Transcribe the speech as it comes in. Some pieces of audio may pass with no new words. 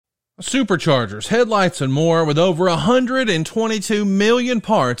Superchargers, headlights, and more. With over 122 million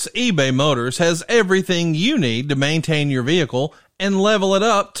parts, eBay Motors has everything you need to maintain your vehicle and level it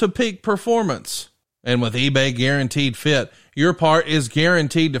up to peak performance. And with eBay Guaranteed Fit, your part is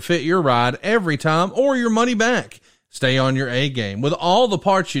guaranteed to fit your ride every time or your money back. Stay on your A game with all the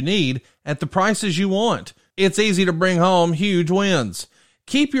parts you need at the prices you want. It's easy to bring home huge wins.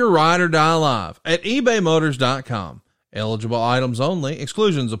 Keep your ride or die alive at ebaymotors.com. Eligible items only.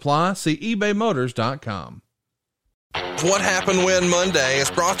 Exclusions apply. See ebaymotors.com. What Happened When Monday is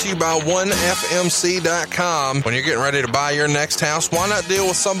brought to you by 1FMC.com. When you're getting ready to buy your next house, why not deal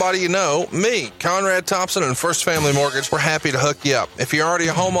with somebody you know? Me, Conrad Thompson, and First Family Mortgage. We're happy to hook you up. If you're already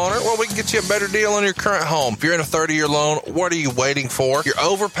a homeowner, well, we can get you a better deal on your current home. If you're in a 30-year loan, what are you waiting for? You're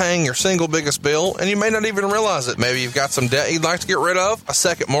overpaying your single biggest bill, and you may not even realize it. Maybe you've got some debt you'd like to get rid of, a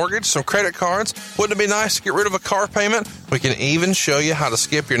second mortgage, some credit cards. Wouldn't it be nice to get rid of a car payment? We can even show you how to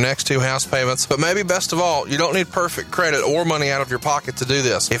skip your next 2 house payments. But maybe best of all, you don't need perfect credit or money out of your pocket to do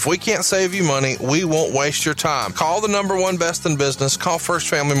this. If we can't save you money, we won't waste your time. Call the number one best in business. Call First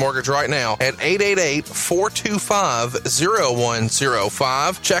Family Mortgage right now at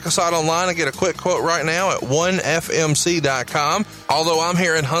 888-425-0105. Check us out online and get a quick quote right now at 1FMC.com. Although I'm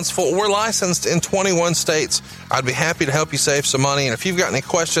here in Huntsville, we're licensed in 21 states. I'd be happy to help you save some money. And if you've got any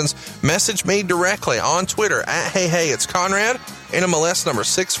questions, message me directly on Twitter at Hey, it's Conrad, NMLS number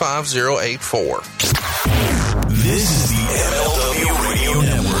 65084. This is the MLW Radio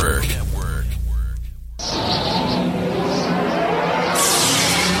Network.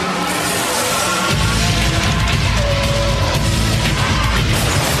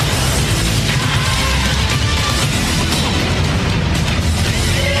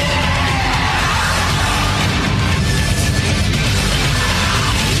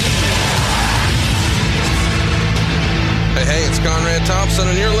 Hey, it's Conrad Thompson,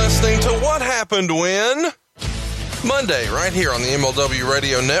 and you're listening to What Happened When Monday, right here on the MLW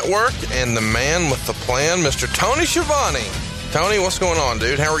Radio Network, and the man with the plan, Mr. Tony Schiavone. Tony, what's going on,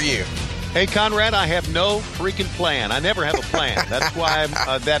 dude? How are you? Hey, Conrad, I have no freaking plan. I never have a plan. That's why I'm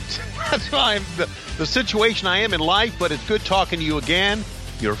the situation I am in life, but it's good talking to you again.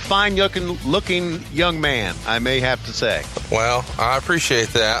 You're a fine-looking young man, I may have to say. Well, I appreciate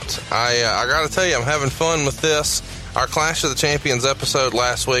that. I got to tell you, I'm having fun with this. Our Clash of the Champions episode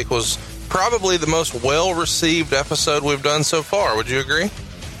last week was probably the most well-received episode we've done so far. Would you agree?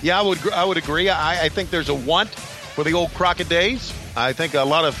 Yeah, I would agree. I think there's a want for the old Crockett days. I think a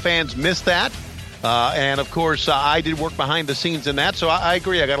lot of fans miss that. And, of course, I did work behind the scenes in that, so I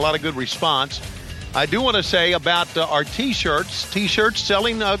agree. I got a lot of good response. I do want to say about our T-shirts. T-shirts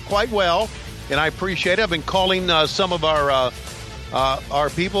selling quite well, and I appreciate it. I've been calling some of our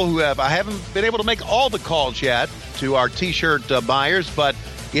people who I haven't been able to make all the calls yet to our T-shirt buyers, but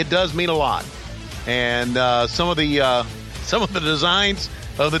it does mean a lot. And some of the designs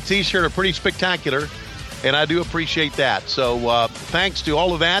of the T-shirt are pretty spectacular, and I do appreciate that. So thanks to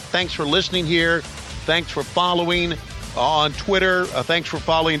all of that. Thanks for listening here. Thanks for following on Twitter. Thanks for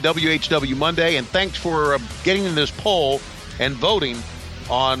following WHW Monday, and thanks for getting in this poll and voting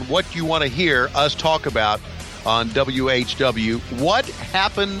on what you want to hear us talk about on WHW. What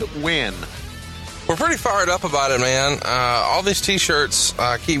happened when? We're pretty fired up about it, man. All these T-shirts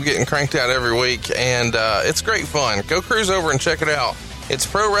keep getting cranked out every week, and it's great fun. Go cruise over and check it out. It's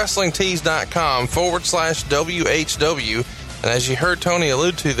ProWrestlingTees.com/WHW. And as you heard Tony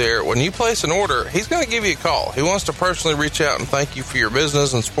allude to there, when you place an order, he's going to give you a call. He wants to personally reach out and thank you for your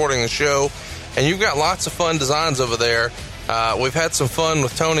business and supporting the show. And you've got lots of fun designs over there. We've had some fun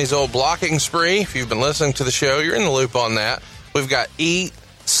with Tony's old blocking spree. If you've been listening to the show, you're in the loop on that. We've got eat,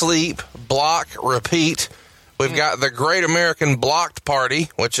 sleep, block, repeat. We've got the Great American Blocked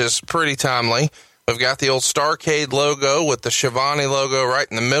Party, which is pretty timely. We've got the old Starcade logo with the Schiavone logo right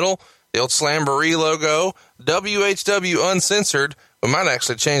in the middle. The old Slamboree logo, WHW Uncensored. We might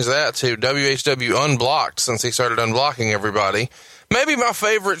actually change that to WHW Unblocked since he started unblocking everybody. Maybe my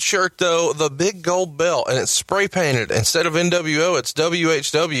favorite shirt, though, the big gold belt, and it's spray painted. Instead of NWO, it's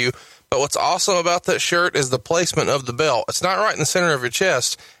WHW. But what's awesome about that shirt is the placement of the belt. It's not right in the center of your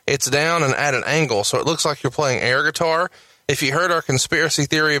chest. It's down and at an angle, so it looks like you're playing air guitar. If you heard our conspiracy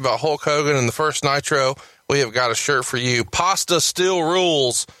theory about Hulk Hogan and the first Nitro, we have got a shirt for you. Pasta still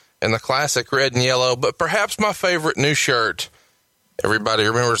rules. In the classic red and yellow, but perhaps my favorite new shirt, everybody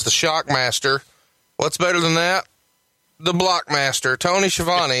remembers the Shockmaster. What's better than that? The Blockmaster. Tony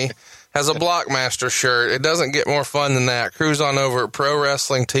Schiavone has a Blockmaster shirt. It doesn't get more fun than that. Cruise on over at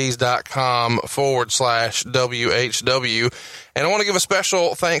ProWrestlingTees.com/WHW. And I want to give a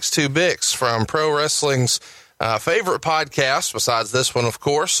special thanks to Bix from Pro Wrestling's favorite podcast, besides this one, of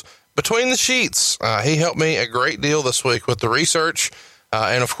course, Between the Sheets. He helped me a great deal this week with the research.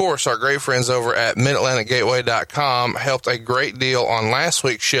 And of course, our great friends over at MidAtlanticGateway.com helped a great deal on last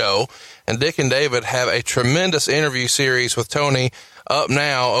week's show. And Dick and David have a tremendous interview series with Tony up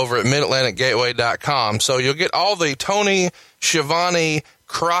now over at MidAtlanticGateway.com. So you'll get all the Tony Schiavone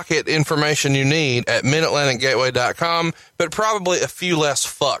Crockett information you need at MidAtlanticGateway.com, but probably a few less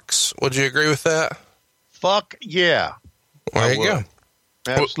fucks. Would you agree with that? Fuck yeah. There you go.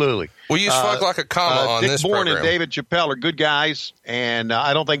 Absolutely. We use fuck like a comma on Dick this Bourne program. and David Chappelle are good guys, and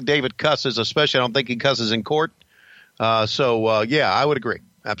I don't think David cusses, especially I don't think he cusses in court. Yeah, I would agree.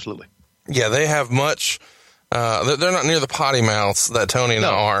 Absolutely. Yeah, they have much. They're not near the potty mouths that Tony and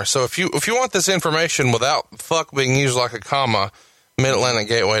I are. So if you want this information without fuck being used like a comma,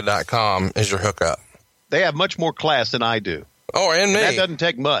 MidAtlanticGateway.com is your hookup. They have much more class than I do. Oh, and me. That doesn't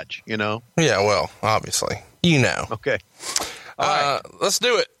take much, you know. Yeah, well, obviously. You know. Okay. All right. Let's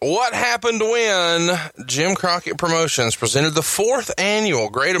do it. What happened when Jim Crockett Promotions presented the 4th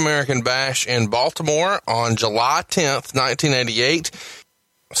annual Great American Bash in Baltimore on July 10th, 1988?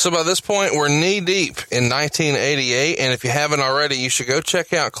 So by this point, we're knee-deep in 1988, and if you haven't already, you should go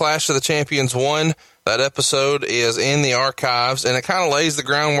check out Clash of the Champions 1. That episode is in the archives, and it kind of lays the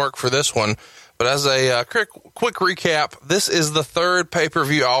groundwork for this one. But as a quick recap, this is the 3rd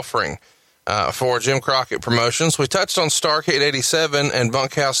pay-per-view offering for Jim Crockett Promotions. We touched on Starrcade 87 and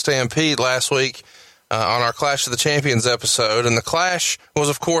Bunkhouse Stampede last week on our Clash of the Champions episode, and the Clash was,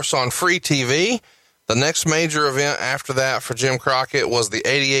 of course, on free TV. The next major event after that for Jim Crockett was the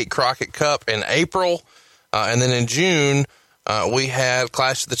 88 Crockett Cup in April. And then in June, we had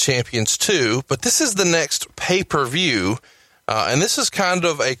Clash of the Champions 2. But this is the next pay-per-view. And this is kind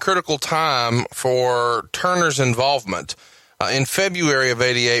of a critical time for Turner's involvement. In February of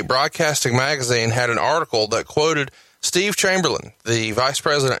 88, Broadcasting Magazine had an article that quoted Steve Chamberlain, the vice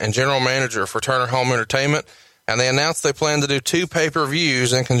president and general manager for Turner Home Entertainment, and they announced they plan to do 2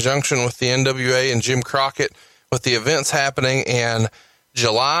 pay-per-views in conjunction with the NWA and Jim Crockett, with the events happening in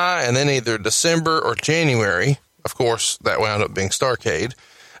July and then either December or January. Of course, that wound up being Starrcade.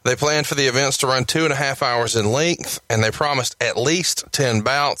 They planned for the events to run 2.5 hours in length, and they promised at least 10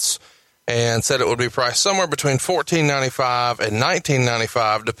 bouts and said it would be priced somewhere between $14.95 and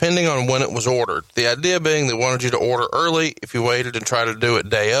 $19.95, depending on when it was ordered. The idea being they wanted you to order early. If you waited and tried to do it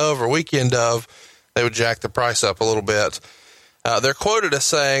day of or weekend of, they would jack the price up a little bit. They're quoted as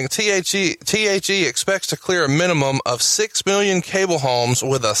saying, THE expects to clear a minimum of 6 million cable homes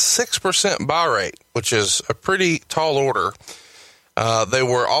with a 6% buy rate, which is a pretty tall order. They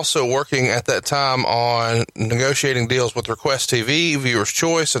were also working at that time on negotiating deals with Request TV, Viewer's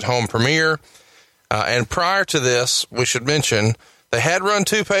Choice, and Home Premiere. And prior to this, we should mention, they had run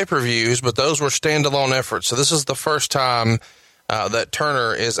 2 pay-per-views, but those were standalone efforts. So this is the first time that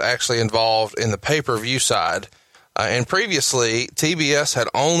Turner is actually involved in the pay-per-view side. And previously, TBS had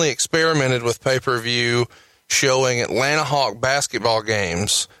only experimented with pay-per-view showing Atlanta Hawk basketball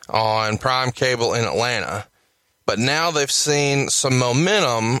games on Prime Cable in Atlanta. But now they've seen some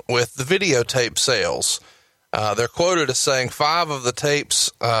momentum with the videotape sales. They're quoted as saying 5 of the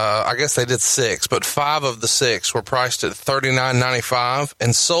tapes, I guess they did 6, but 5 of the 6 were priced at $39.95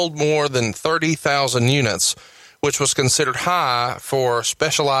 and sold more than 30,000 units, which was considered high for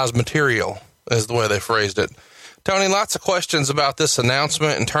specialized material, is the way they phrased it. Tony, lots of questions about this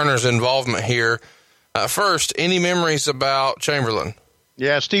announcement and Turner's involvement here. First, any memories about Chamberlain?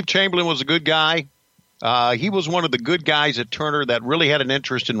 Yeah, Steve Chamberlain was a good guy. He was one of the good guys at Turner that really had an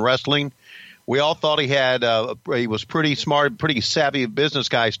interest in wrestling. We all thought he was pretty smart, pretty savvy business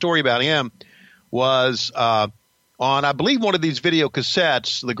guy. Story about him was on, I believe, one of these video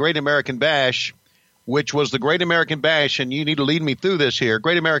cassettes, the Great American Bash, which was the Great American Bash, and you need to lead me through this here.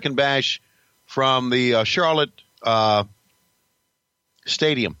 Great American Bash from the Charlotte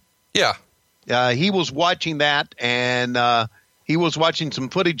Stadium. Yeah. He was watching that, and he was watching some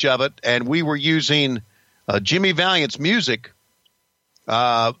footage of it, and we were using Jimmy Valiant's music,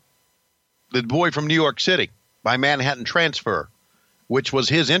 The Boy from New York City, by Manhattan Transfer, which was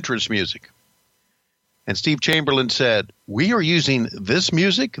his entrance music. And Steve Chamberlain said, "We are using this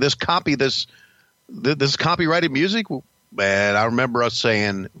music, this copyrighted music?" And I remember us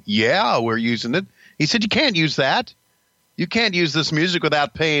saying, "Yeah, we're using it." He said, "You can't use that. You can't use this music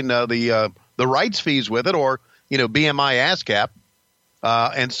without paying the rights fees with it, or BMI ASCAP."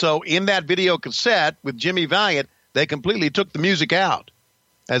 And so in that video cassette with Jimmy Valiant, they completely took the music out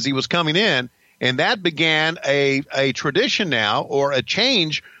as he was coming in, and that began a tradition now, or a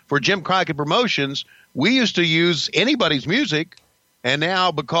change for Jim Crockett Promotions. We used to use anybody's music, and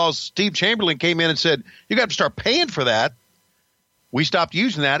now because Steve Chamberlain came in and said, "You got to start paying for that," we stopped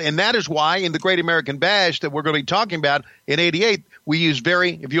using that. And that is why in the Great American Bash that we're going to be talking about in 88, we use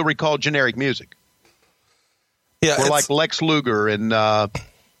very, if you'll recall, generic music. Yeah, we're like Lex Luger and the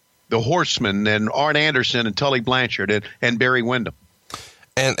Horsemen and Arn Anderson and Tully Blanchard and Barry Windham.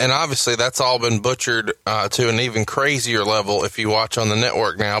 And obviously that's all been butchered to an even crazier level if you watch on the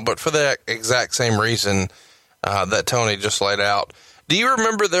network now, but for the exact same reason that Tony just laid out. Do you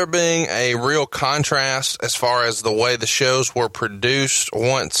remember there being a real contrast as far as the way the shows were produced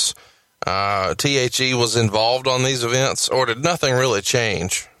once THE was involved on these events, or did nothing really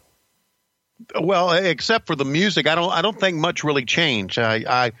change? Well, except for the music, I don't think much really changed.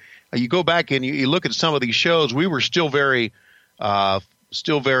 You go back and you look at some of these shows, we were still very behind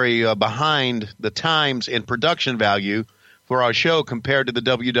the times in production value for our show compared to the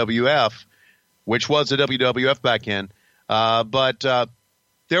WWF, which was the WWF back then. But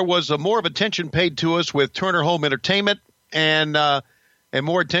there was more of attention paid to us with Turner Home Entertainment and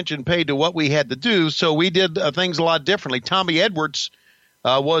more attention paid to what we had to do. So we did things a lot differently. Tommy Edwards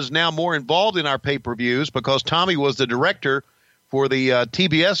was now more involved in our pay-per-views because Tommy was the director for the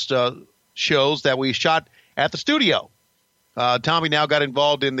TBS shows that we shot at the studio. Tommy now got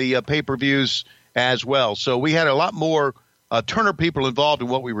involved in the pay-per-views as well. So we had a lot more Turner people involved in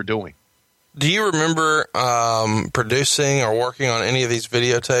what we were doing. Do you remember producing or working on any of these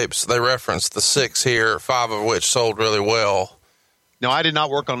videotapes? They referenced the 6 here, 5 of which sold really well. No, I did not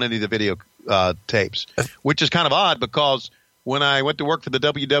work on any of the video tapes, which is kind of odd because when I went to work for the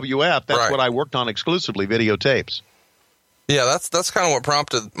WWF, that's right. what I worked on exclusively, videotapes. Yeah, that's kind of what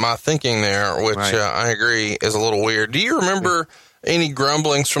prompted my thinking there, which right. I agree is a little weird. Do you remember any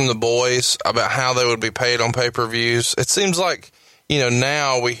grumblings from the boys about how they would be paid on pay-per-views? It seems like,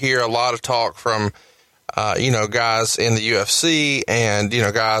 now we hear a lot of talk from, guys in the UFC and,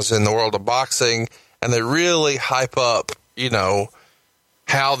 guys in the world of boxing, and they really hype up,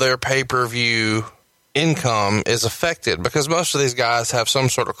 how their pay-per-view income is affected, because most of these guys have some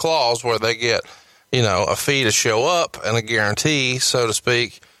sort of clause where they get, a fee to show up and a guarantee, so to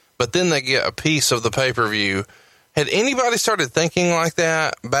speak, but then they get a piece of the pay-per-view. Had anybody started thinking like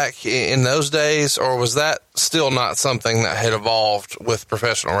that back in those days, or was that still not something that had evolved with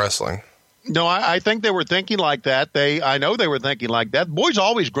professional wrestling? No, I think they were thinking like that. I know they were thinking like that. Boys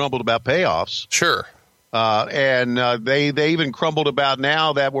always grumbled about payoffs. Sure. And they even grumbled about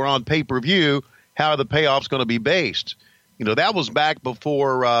now that we're on pay-per-view, how are the payoffs going to be based? That was back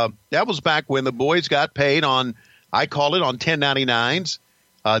before, that was back when the boys got paid on, I call it on 1099s,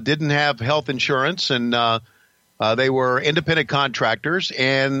 didn't have health insurance, and they were independent contractors,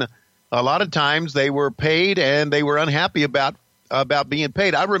 and a lot of times they were paid and they were unhappy about being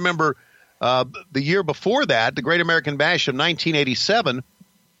paid. I remember the year before that, the Great American Bash of 1987,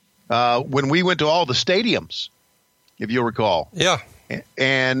 when we went to all the stadiums, if you'll recall. Yeah.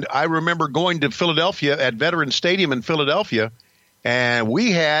 And I remember going to Philadelphia at Veterans Stadium in Philadelphia, and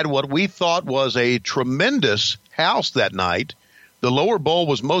we had what we thought was a tremendous house that night. The lower bowl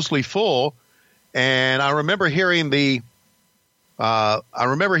was mostly full, and I remember hearing the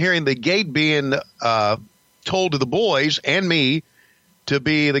gate being told to the boys and me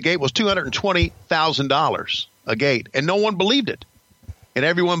the gate was $220,000 a gate, and no one believed it, and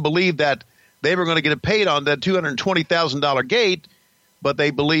everyone believed that they were going to get paid on that $220,000 gate. But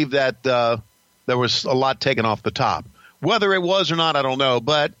they believed that there was a lot taken off the top. Whether it was or not, I don't know.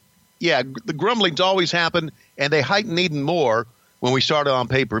 But, yeah, the grumblings always happen, and they heighten even more when we started on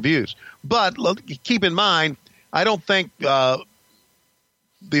pay-per-views. But keep in mind, I don't think the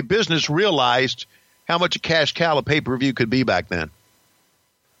business realized how much a cash cow a pay-per-view could be back then.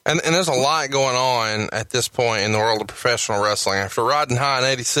 And there's a lot going on at this point in the world of professional wrestling. After riding high in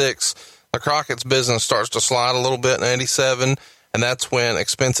 86, the Crockett's business starts to slide a little bit in 87. And that's when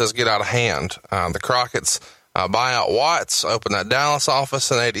expenses get out of hand. The Crockett's buy out Watts, open that Dallas office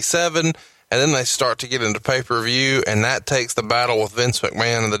in 87, and then they start to get into pay-per-view, and that takes the battle with Vince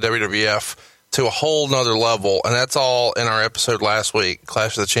McMahon and the WWF to a whole nother level, and that's all in our episode last week,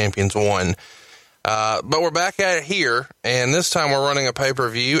 Clash of the Champions 1. But we're back at it here, and this time we're running a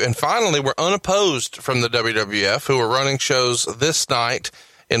pay-per-view, and finally we're unopposed from the WWF, who are running shows this night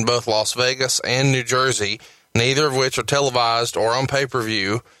in both Las Vegas and New Jersey, neither of which are televised or on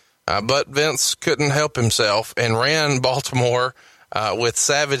pay-per-view, but Vince couldn't help himself and ran Baltimore with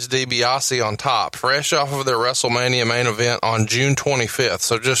Savage DiBiase on top, fresh off of their WrestleMania main event on June 25th,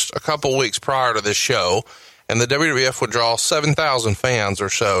 so just a couple weeks prior to this show, and the WWF would draw 7,000 fans or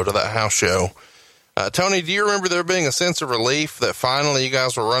so to that house show. Tony, do you remember there being a sense of relief that finally you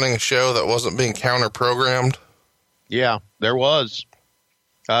guys were running a show that wasn't being counter-programmed? Yeah, there was.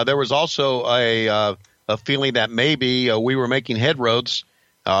 There was also a a feeling that maybe we were making headroads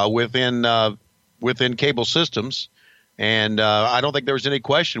within cable systems. And I don't think there was any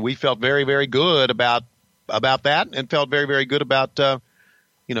question. We felt very, very good about that, and felt very, very good about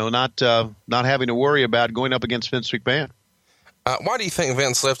not having to worry about going up against Vince McMahon. Why do you think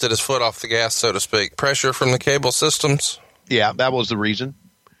Vince lifted his foot off the gas, so to speak? Pressure from the cable systems? Yeah, that was the reason.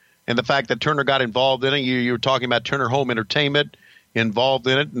 And the fact that Turner got involved in it, you were talking about Turner Home Entertainment involved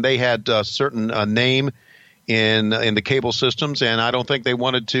in it, and they had a certain name in the cable systems, and I don't think they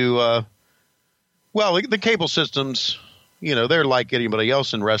wanted to the cable systems, they're like anybody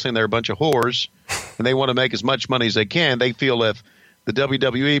else in wrestling. They're a bunch of whores, and they want to make as much money as they can. They feel if the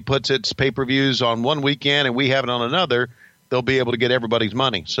WWE puts its pay-per-views on one weekend and we have it on another, they'll be able to get everybody's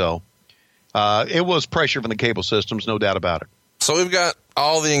money. So it was pressure from the cable systems, no doubt about it. So we've got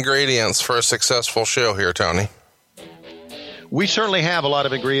all the ingredients for a successful show here, Tony. We certainly have a lot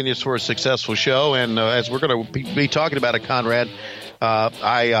of ingredients for a successful show, and as we're going to be talking about it, Conrad,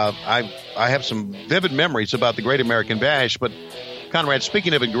 I have some vivid memories about the Great American Bash. But, Conrad,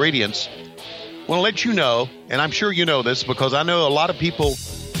 speaking of ingredients, I want to let you know, and I'm sure you know this because I know a lot of people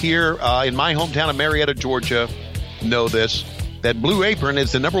here in my hometown of Marietta, Georgia, know this, that Blue Apron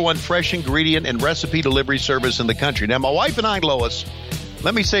is the #1 fresh ingredient and recipe delivery service in the country. Now, my wife and I, Lois,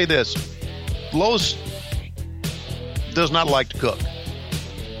 let me say this. Lois does not like to cook.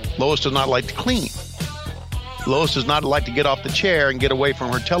 Lois does not like to clean. Lois does not like to get off the chair and get away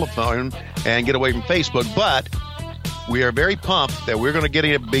from her telephone and get away from Facebook. But we are very pumped that we're going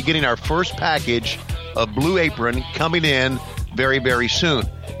to be getting our first package of Blue Apron coming in very, very soon.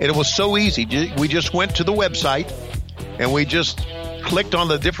 And it was so easy. We just went to the website and we just clicked on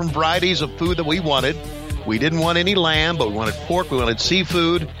the different varieties of food that we wanted. We didn't want any lamb, but we wanted pork, we wanted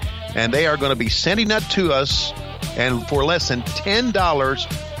seafood, and they are going to be sending that to us. And for less than $10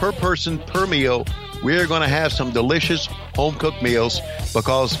 per person per meal, we're going to have some delicious home-cooked meals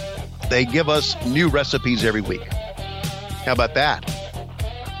because they give us new recipes every week. How about that?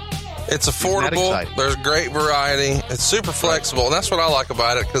 It's affordable. There's great variety. It's super flexible, and that's what I like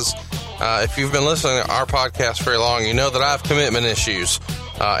about it because if you've been listening to our podcast very long, you know that I have commitment issues.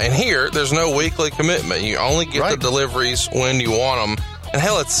 And here, there's no weekly commitment. You only get the deliveries when you want them. And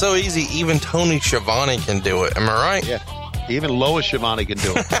hell, it's so easy, even Tony Schiavone can do it. Am I right? Yeah. Even Lois Schiavone can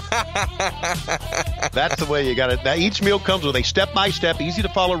do it. That's the way you got it. Now, each meal comes with a step-by-step,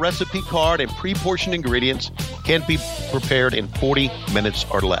 easy-to-follow recipe card and pre-portioned ingredients. Can be prepared in 40 minutes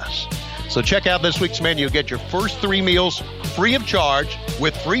or less. So check out this week's menu. Get your first 3 meals free of charge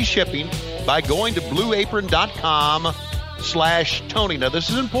with free shipping by going to blueapron.com/Tony. Now, this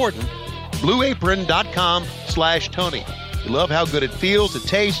is important. blueapron.com/Tony. You love how good it feels, it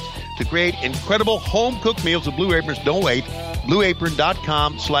tastes. To create incredible home-cooked meals with Blue Aprons, don't wait.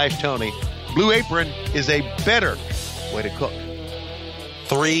 blueapron.com/Tony. Blue Apron is a better way to cook.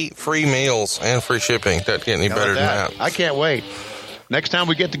 3 free meals and free shipping. Doesn't get any better than that. I can't wait. Next time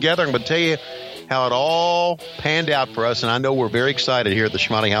we get together, I'm going to tell you how it all panned out for us, and I know we're very excited here at the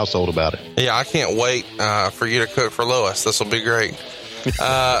Schiavone household about it. Yeah, I can't wait for you to cook for Lois. This will be great.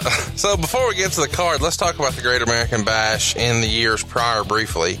 So before we get to the card, let's talk about the Great American Bash in the years prior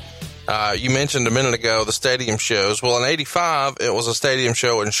briefly. You mentioned a minute ago the stadium shows. Well, in 85, it was a stadium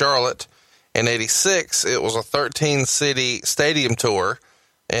show in Charlotte. In 86, it was a 13-city stadium tour.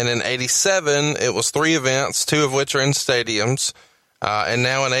 And in 87, it was 3 events, 2 of which are in stadiums. And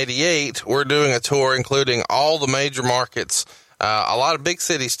now in 88, we're doing a tour including all the major markets, a lot of big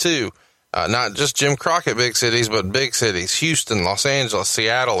cities too. Not just Jim Crockett big cities, but big cities, Houston, Los Angeles,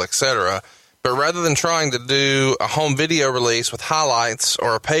 Seattle, etc. But rather than trying to do a home video release with highlights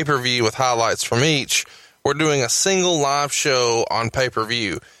or a pay-per-view with highlights from each, we're doing a single live show on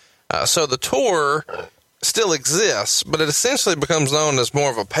pay-per-view. So the tour still exists, but it essentially becomes known as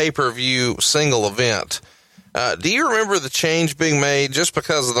more of a pay-per-view single event. Do you remember the change being made just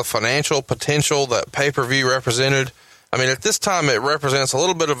because of the financial potential that pay-per-view represented? I mean, at this time, it represents a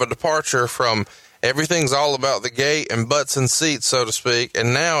little bit of a departure from everything's all about the gate and butts and seats, so to speak,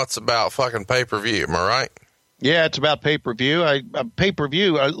 and now it's about fucking pay-per-view. Am I right? Yeah, it's about pay-per-view.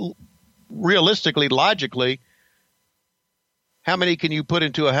 Pay-per-view, realistically, logically, how many can you put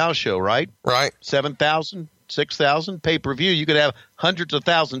into a house show, right? Right. 7,000, 6,000. Pay-per-view, you could have hundreds of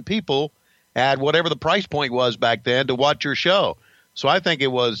thousand people at whatever the price point was back then to watch your show. So I think it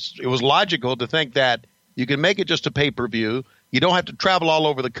was logical to think that you can make it just a pay-per-view. You don't have to travel all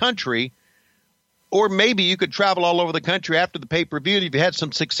over the country. Or maybe you could travel all over the country after the pay-per-view. If you had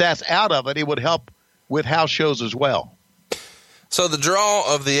some success out of it, it would help with house shows as well. So the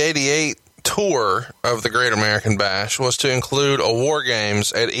draw of the 88 tour of the Great American Bash was to include a War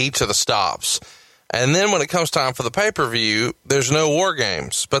Games at each of the stops. And then when it comes time for the pay-per-view, there's no War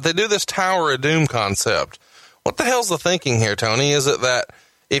Games, but they do this Tower of Doom concept. What the hell's the thinking here, Tony? Is it that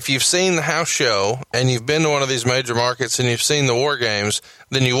if you've seen the house show and you've been to one of these major markets and you've seen the War Games,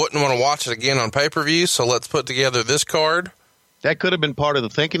 then you wouldn't want to watch it again on pay-per-view, so let's put together this card? That could have been part of the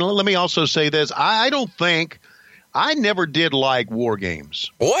thinking. Let me also say this. I never did like War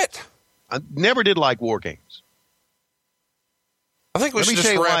Games. What? I never did like War Games. I think we should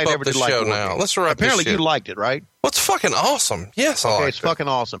just wrap up the show now. Let's wrap this Apparently shit. you liked it, right? Well, it's fucking awesome. Yes, I liked it. It's fucking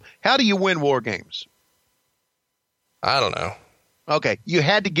awesome. How do you win War Games? I don't know. Okay, you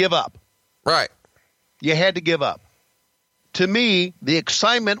had to give up. Right. You had to give up. To me, the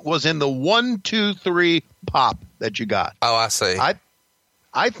excitement was in the 1, 2, 3 pop that you got. Oh, I see.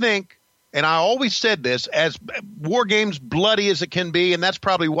 I think, and I always said this, as War Games bloody as it can be, and that's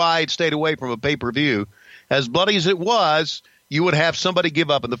probably why it stayed away from a pay-per-view, as bloody as it was, you would have somebody give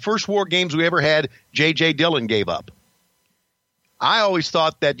up. And the first War Games we ever had, J.J. Dillon gave up. I always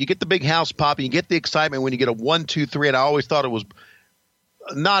thought that you get the big house pop and you get the excitement when you get a 1, 2, 3, and I always thought it was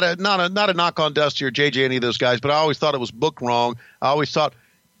not a knock on Dusty or JJ, any of those guys, but I always thought it was booked wrong. I always thought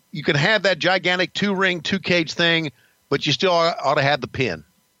you can have that gigantic 2-ring, 2-cage thing, but you still ought to have the pin,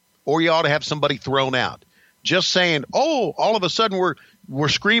 or you ought to have somebody thrown out. Just saying, oh, all of a sudden we're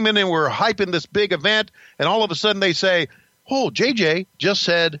screaming and we're hyping this big event, and all of a sudden they say, oh, JJ just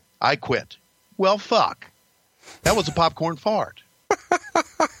said I quit. Well, fuck. That was a popcorn fart.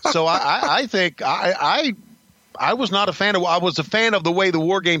 So I think I was not a fan of. I was a fan of the way the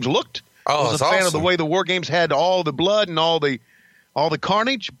War Games looked. Oh, I was a fan of the way the War Games had all the blood and all the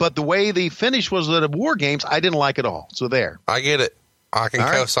carnage. But the way the finish was at War Games, I didn't like at all. So there. I get it. I can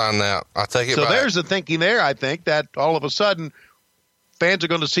co-sign that. I take it back. So there's the thinking there. I think that all of a sudden fans are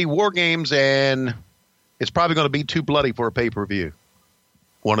going to see War Games, and it's probably going to be too bloody for a pay-per-view.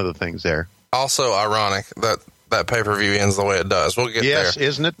 One of the things there. Also ironic that pay-per-view ends the way it does. We'll get there. Yes,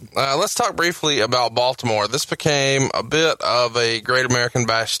 isn't it? Let's talk briefly about Baltimore. This became a bit of a Great American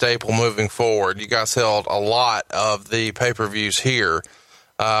Bash staple moving forward. You guys held a lot of the pay-per-views here.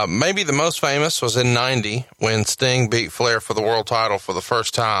 Maybe the most famous was in 90 when Sting beat Flair for the world title for the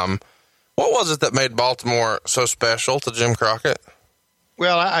first time. What was it that made Baltimore so special to Jim Crockett?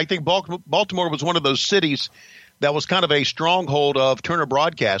 Well, I think Baltimore was one of those cities that was kind of a stronghold of Turner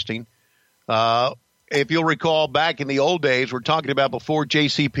Broadcasting. If you'll recall, back in the old days, we're talking about before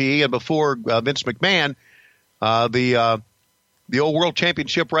JCP and before Vince McMahon, the old World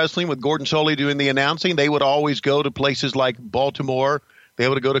Championship Wrestling with Gordon Solie doing the announcing, they would always go to places like Baltimore. They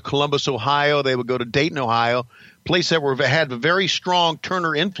would go to Columbus, Ohio. They would go to Dayton, Ohio, places that had a very strong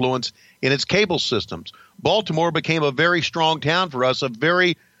Turner influence in its cable systems. Baltimore became a very strong town for us, a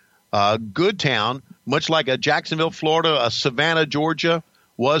very good town, much like a Jacksonville, Florida, a Savannah, Georgia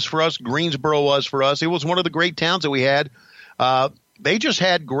was for us, Greensboro was for us. It was one of the great towns that we had. They just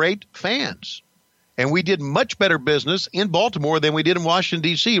had great fans. And we did much better business in Baltimore than we did in Washington,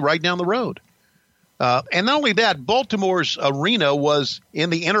 D.C., right down the road. And not only that, Baltimore's arena was in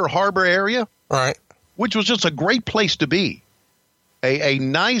the Inner Harbor area, right, which was just a great place to be. A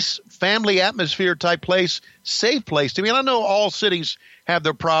nice family atmosphere type place, safe place to be. And I know all cities have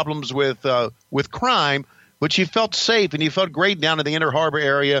their problems with crime, but you felt safe and you felt great down in the Inner Harbor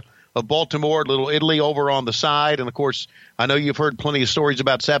area of Baltimore, Little Italy over on the side. And, of course, I know you've heard plenty of stories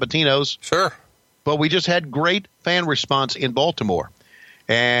about Sabatino's. Sure. But we just had great fan response in Baltimore.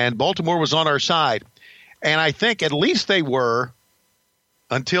 And Baltimore was on our side. And I think at least they were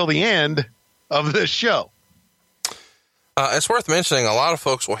until the end of this show. It's worth mentioning, a lot of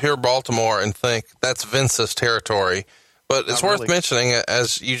folks will hear Baltimore and think that's Vince's territory. But it's worth mentioning,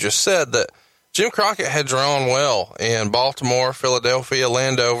 as you just said, that Jim Crockett had drawn well in Baltimore, Philadelphia,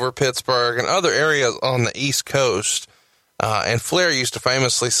 Landover, Pittsburgh, and other areas on the East Coast. And Flair used to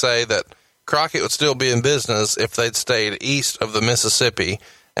famously say that Crockett would still be in business if they'd stayed east of the Mississippi.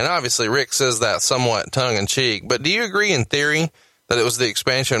 And obviously Rick says that somewhat tongue-in-cheek. But do you agree in theory that it was the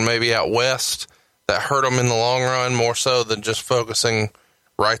expansion maybe out west that hurt them in the long run more so than just focusing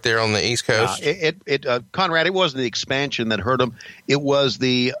right there on the East Coast? Conrad, it wasn't the expansion that hurt them. It was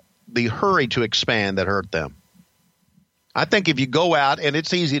the hurry to expand that hurt them. I think if you go out, and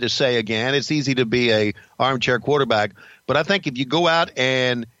it's easy to say again, it's easy to be a armchair quarterback, but I think if you go out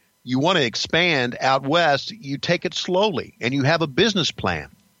and you want to expand out west, you take it slowly and you have a business plan.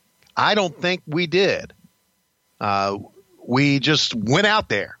 I don't think we did. We just went out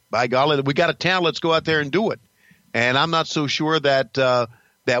there. By golly, we got a town, let's go out there and do it. And I'm not so sure that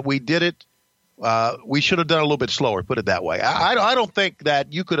that we did it. We should have done a little bit slower, put it that way. I don't think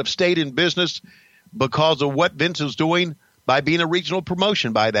that you could have stayed in business because of what Vince was doing by being a regional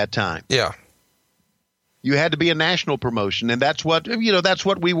promotion by that time. Yeah. you had to be a national promotion, and that's what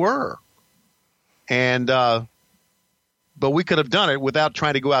we were. And but we could have done it without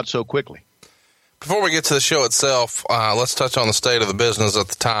trying to go out so quickly. Before we get to the show itself, let's touch on the state of the business at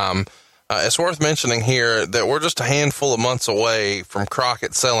the time. It's worth mentioning here that we're just a handful of months away from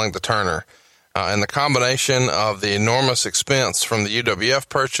Crockett selling to Turner. And the combination of the enormous expense from the UWF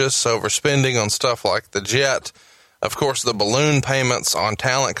purchase, overspending on stuff like the jet, of course, the balloon payments on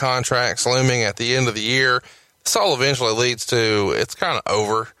talent contracts looming at the end of the year, this all eventually leads to it's kind of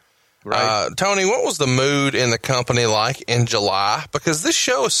over. Right. Tony, what was the mood in the company like in July? Because this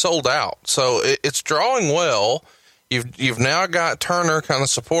show is sold out, so it's drawing well. You've now got Turner kind of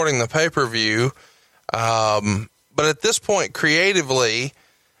supporting the pay-per-view, but at this point, creatively,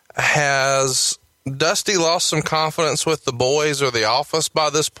 has Dusty lost some confidence with the boys or the office by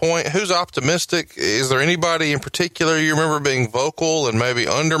this point? Who's optimistic? Is there anybody in particular you remember being vocal and maybe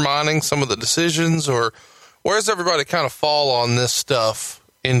undermining some of the decisions, or where's everybody kind of fall on this stuff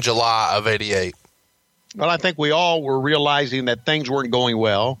in July of '88? Well, I think we all were realizing that things weren't going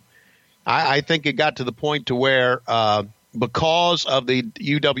well. I think it got to the point to where because of the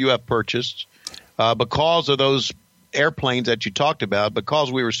UWF purchase, because of those airplanes that you talked about,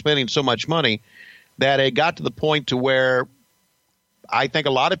 because we were spending so much money, that it got to the point to where I think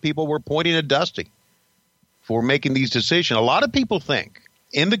a lot of people were pointing at Dusty for making these decisions. A lot of people think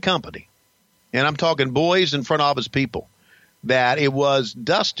in the company, and I'm talking boys and front office people, that it was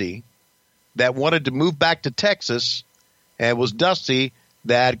Dusty that wanted to move back to Texas, and it was Dusty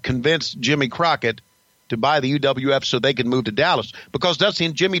that convinced Jimmy Crockett to buy the UWF so they could move to Dallas, because Dusty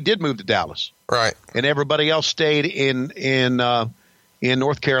and Jimmy did move to Dallas. Right. And everybody else stayed in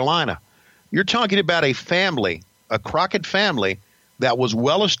North Carolina. You're talking about a family, a Crockett family that was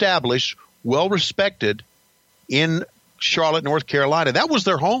well established, well respected in Charlotte, North Carolina. That was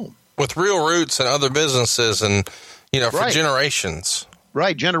their home. With real roots and other businesses and, for generations.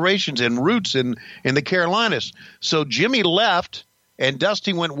 Right, generations and roots in the Carolinas. So Jimmy left and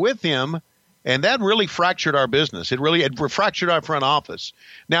Dusty went with him, and that really fractured our business. It fractured our front office.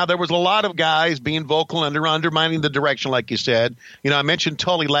 Now, there was a lot of guys being vocal and undermining the direction, like you said. I mentioned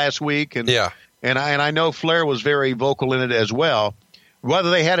Tully last week, and I know Flair was very vocal in it as well.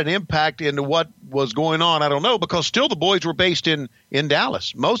 Whether they had an impact into what was going on, I don't know, because still the boys were based in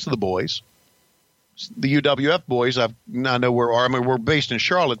Dallas. Most of the boys, the UWF boys, I know we're based in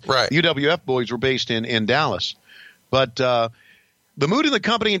Charlotte. Right. The UWF boys were based in Dallas. But the mood in the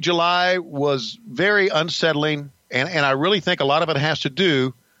company in July was very unsettling, and I really think a lot of it has to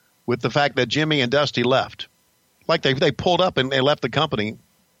do with the fact that Jimmy and Dusty left. Like they pulled up and they left the company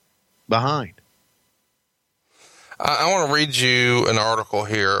behind. I want to read you an article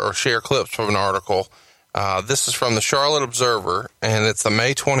here, or share clips from an article. This is from the Charlotte Observer, and it's the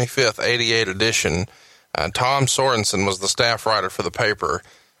May 25th, '88 edition. Tom Sorensen was the staff writer for the paper.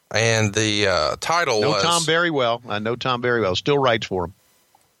 And the title was... Tom very well. I know Tom very well. Still writes for him.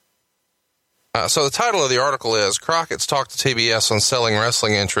 So the title of the article is Crockett's Talk to TBS on Selling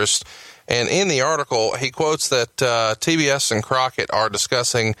Wrestling Interest. And in the article, he quotes that TBS and Crockett are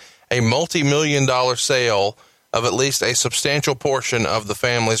discussing a multi-million-dollar sale of at least a substantial portion of the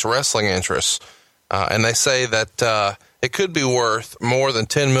family's wrestling interests. And they say that it could be worth more than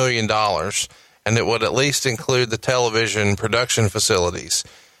 $10 million, and it would at least include the television production facilities.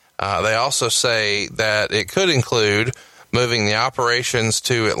 They also say that it could include moving the operations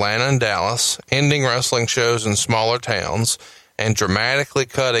to Atlanta and Dallas, ending wrestling shows in smaller towns, and dramatically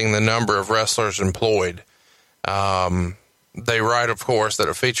cutting the number of wrestlers employed. They write, of course, that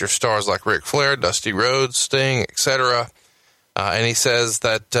it features stars like Ric Flair, Dusty Rhodes, Sting, etc. And he says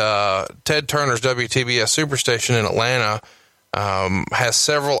that Ted Turner's WTBS Superstation in Atlanta has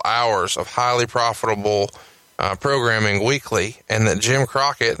several hours of highly profitable programming weekly, and that Jim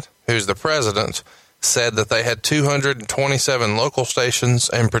Crockett, who's the president, said that they had 227 local stations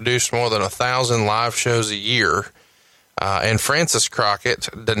and produced more than 1,000 live shows a year. And Frances Crockett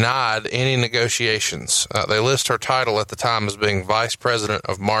denied any negotiations. They list her title at the time as being Vice President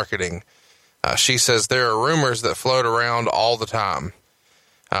of Marketing. She says there are rumors that float around all the time.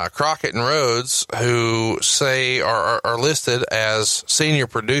 Crockett and Rhodes, who say are listed as senior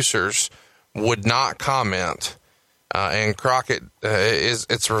producers, would not comment. And Crockett,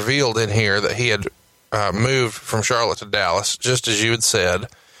 it's revealed in here that he had moved from Charlotte to Dallas, just as you had said.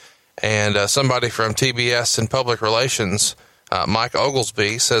 And somebody from TBS and Public Relations, Mike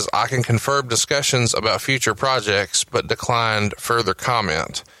Oglesby, says, I can confirm discussions about future projects, but declined further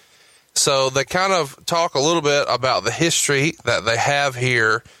comment. So they kind of talk a little bit about the history that they have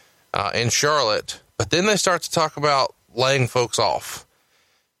here in Charlotte, but then they start to talk about laying folks off.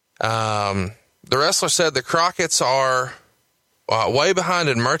 The wrestler said the Crockett's are way behind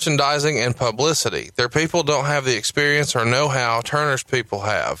in merchandising and publicity. Their people don't have the experience or know-how Turner's people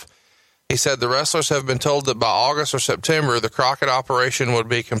have. He said the wrestlers have been told that by August or September, the Crockett operation would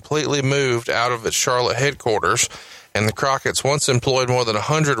be completely moved out of its Charlotte headquarters, and the Crockett's once employed more than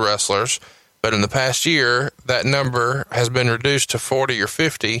 100 wrestlers, but in the past year, that number has been reduced to 40 or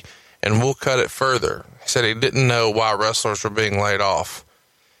 50, and we'll cut it further. He said he didn't know why wrestlers were being laid off.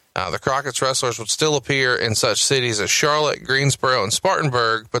 The Crockett's wrestlers would still appear in such cities as Charlotte, Greensboro, and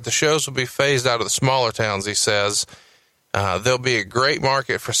Spartanburg, but the shows will be phased out of the smaller towns, he says. There'll be a great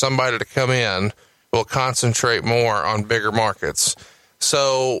market for somebody to come in. We'll concentrate more on bigger markets.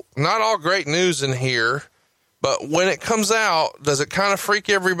 So not all great news in here, but when it comes out, does it kind of freak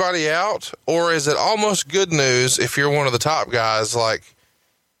everybody out? Or is it almost good news if you're one of the top guys, like,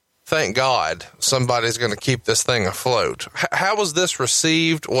 thank God somebody's going to keep this thing afloat? How was this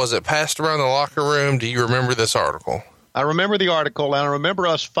received? Was it passed around the locker room? Do you remember this article? I remember the article, and I remember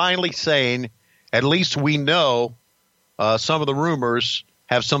us finally saying, at least we know some of the rumors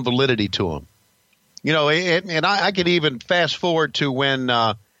have some validity to them. You know, and I could even fast forward to when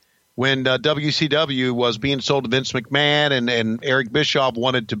WCW was being sold to Vince McMahon and Eric Bischoff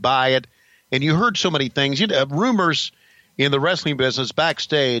wanted to buy it. And you heard so many things. You know, rumors in the wrestling business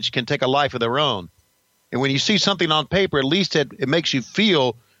backstage can take a life of their own. And when you see something on paper, at least it makes you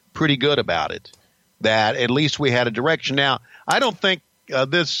feel pretty good about it, that at least we had a direction. Now, I don't think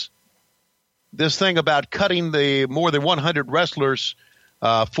this thing about cutting the more than 100 wrestlers,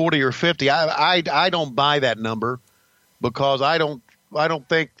 40 or 50, I don't buy that number, because I don't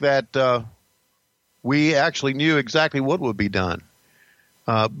think that we actually knew exactly what would be done.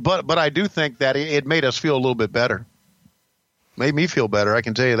 But I do think that it made us feel a little bit better. Made me feel better, I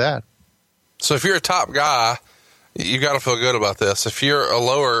can tell you that. So if you're a top guy, you got to feel good about this. If you're a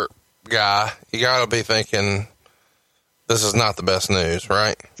lower guy, you got to be thinking, this is not the best news,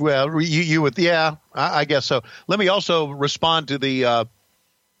 right? Well, you would, yeah, I guess so. Let me also respond to the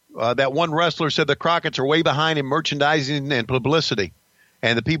that one wrestler said the Crockett's are way behind in merchandising and publicity,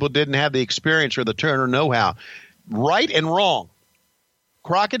 and the people didn't have the experience or the Turner know-how. Right and wrong.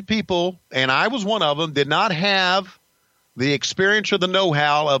 Crockett people, and I was one of them, did not have the experience or the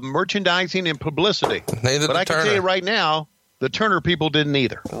know-how of merchandising and publicity. Neither but did I can Turner. tell you right now, the Turner people didn't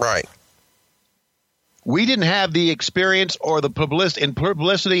either. Right. We didn't have the experience or the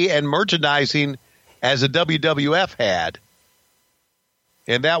publicity and merchandising as the WWF had,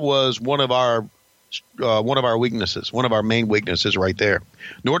 and that was one of our weaknesses, one of our main weaknesses right there.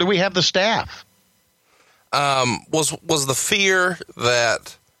 Nor do we have the staff. Was the fear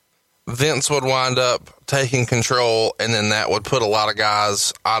that Vince would wind up taking control, and then that would put a lot of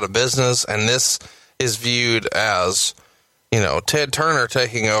guys out of business? And this is viewed as, you know, Ted Turner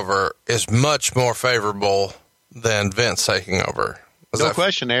taking over is much more favorable than Vince taking over. No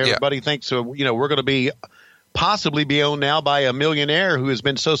question. Everybody thinks, you know, we're going to possibly be owned now by a millionaire who has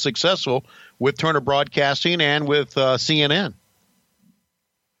been so successful with Turner Broadcasting and with CNN.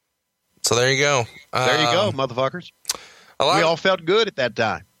 So there you go. There you go, motherfuckers. We all felt good at that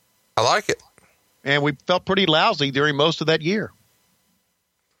time. I like it. And we felt pretty lousy during most of that year.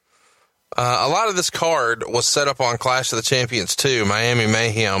 A lot of this card was set up on Clash of the Champions 2, Miami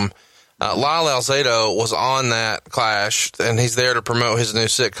Mayhem. Lyle Alzado was on that Clash, and he's there to promote his new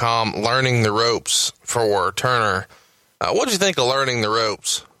sitcom, Learning the Ropes, for Turner. What did you think of Learning the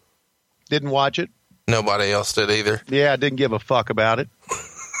Ropes? Didn't watch it. Nobody else did either. Yeah, I didn't give a fuck about it.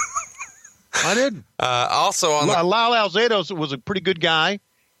 I didn't. Also on Lyle Alzado was a pretty good guy.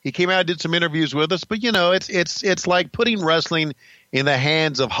 He came out and did some interviews with us, but you know, it's like putting wrestling in the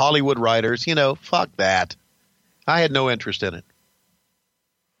hands of Hollywood writers. You know, fuck that. I had no interest in it.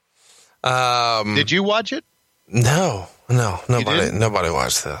 Did you watch it? No, nobody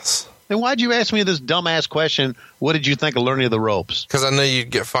watched this. Then why'd you ask me this dumbass question? What did you think of Learning the Ropes? Because I knew you'd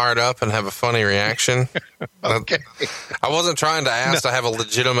get fired up and have a funny reaction. Okay. I wasn't trying to ask to have a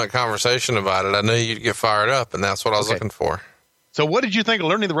legitimate conversation about it. I knew you'd get fired up, and that's what I was looking for. So what did you think of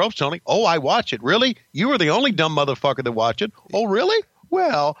Learning the Ropes, Tony? Oh, I watch it. Really? You were the only dumb motherfucker that watched it. Oh, really?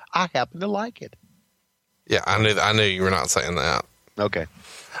 Well, I happen to like it. Yeah, I knew you were not saying that. Okay.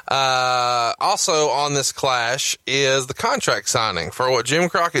 Also on this Clash is the contract signing for what Jim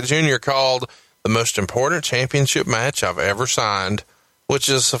Crockett Jr. called the most important championship match I've ever signed, which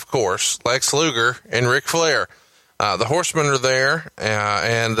is, of course, Lex Luger and Ric Flair. The Horsemen are there,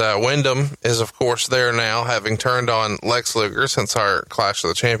 and Wyndham is, of course, there now, having turned on Lex Luger since our Clash of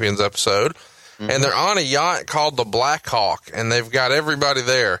the Champions episode. Mm-hmm. And they're on a yacht called the Black Hawk, and they've got everybody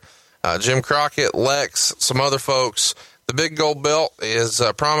there. Jim Crockett, Lex, some other folks. The big gold belt is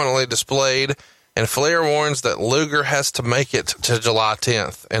prominently displayed, And Flair warns that Luger has to make it to July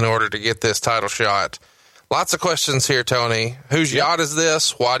 10th in order to get this title shot. Lots of questions here, Tony. Whose yacht is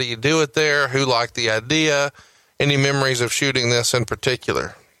this? Why do you do it there? Who liked the idea? Any memories of shooting this in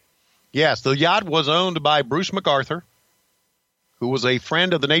particular? Yes, the yacht was owned by Bruce MacArthur, who was a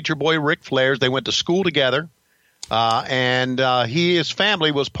friend of the Nature Boy Ric Flair's. They went to school together, and his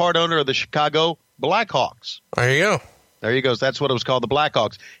family was part owner of the Chicago Blackhawks. There you go. There you go. That's what it was called, the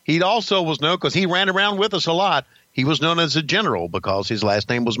Blackhawks. He also was known, because he ran around with us a lot, he was known as a general because his last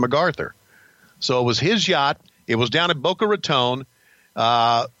name was MacArthur. So it was his yacht. It was down at Boca Raton.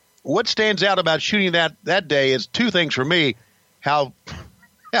 What stands out about shooting that day is two things for me. How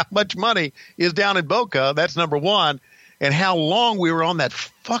much money is down in Boca, that's number one, and how long we were on that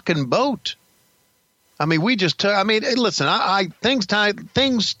fucking boat. I mean, we just took, listen,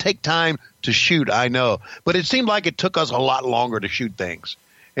 things take time to shoot, I know, but it seemed like it took us a lot longer to shoot things.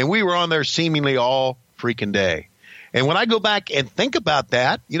 And we were on there seemingly all freaking day. And when I go back and think about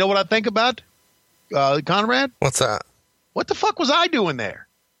that, you know what I think about, Conrad? What's that? What the fuck was I doing there?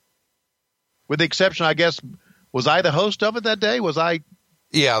 With the exception, I guess, was I the host of it that day? Was I?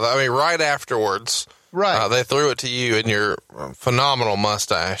 Yeah, I mean, right afterwards, right? They threw it to you in your phenomenal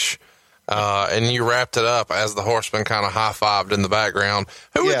mustache, and you wrapped it up as the Horseman kind of high-fived in the background.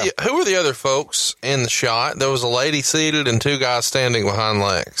 Who were the other folks in the shot? There was a lady seated and two guys standing behind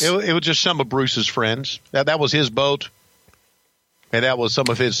Lex. It was just some of Bruce's friends. That was his boat, and that was some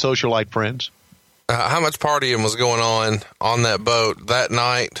of his socialite friends. How much partying was going on that boat that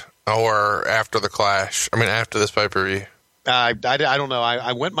night or after the Clash? I mean, after this pay-per-view? I don't know.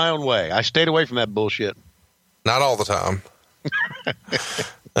 I went my own way. I stayed away from that bullshit. Not all the time.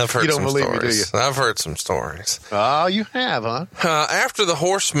 I've heard you don't some believe stories. Me, do you? I've heard some stories. Oh, you have, huh? After the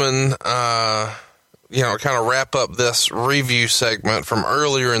Horsemen, kind of wrap up this review segment from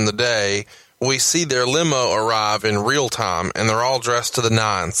earlier in the day, we see their limo arrive in real time, and they're all dressed to the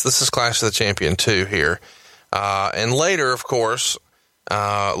nines. This is Clash of the Champion 2 here. And later, of course,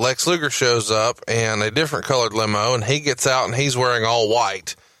 Lex Luger shows up in a different colored limo, and he gets out and he's wearing all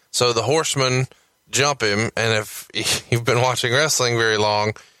white. So the Horsemen jump him, and if you've been watching wrestling very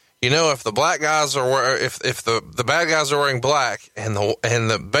long, you know if the black guys are if the bad guys are wearing black and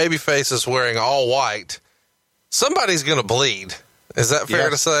the baby face is wearing all white, somebody's going to bleed. Is that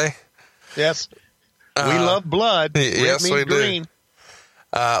fair to say? Yes. We love blood. Yes, we green. do.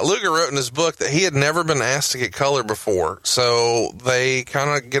 Luger wrote in his book that he had never been asked to get color before, so they kind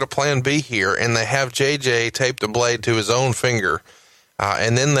of get a plan B here, and they have JJ tape the blade to his own finger.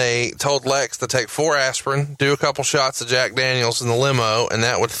 And then they told Lex to take 4 aspirin, do a couple shots of Jack Daniels in the limo, and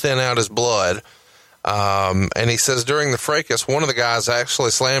that would thin out his blood. And he says during the fracas, one of the guys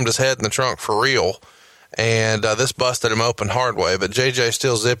actually slammed his head in the trunk for real, and this busted him open hard way, but JJ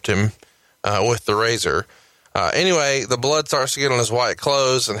still zipped him with the razor. Anyway, the blood starts to get on his white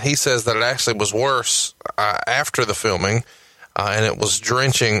clothes, and he says that it actually was worse after the filming, and it was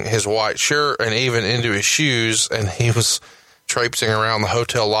drenching his white shirt and even into his shoes, and he was traipsing around the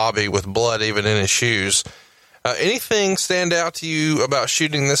hotel lobby with blood even in his shoes. Anything stand out to you about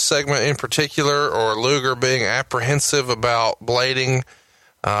shooting this segment in particular, or Luger being apprehensive about blading,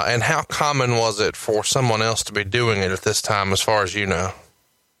 and how common was it for someone else to be doing it at this time, as far as you know?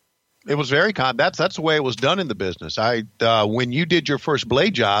 It was very common. That's the way it was done in the business. When you did your first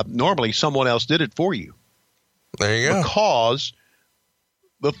blade job, normally someone else did it for you. There you go. Because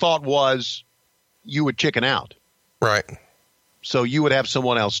the thought was you would chicken out. Right. So you would have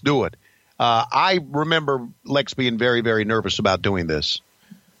someone else do it. I remember Lex being very, very nervous about doing this,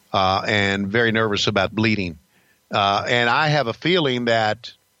 and very nervous about bleeding. And I have a feeling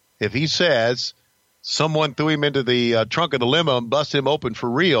that if he says someone threw him into the trunk of the limo and busted him open for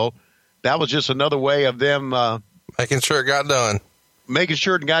real, that was just another way of them making sure it got done. Making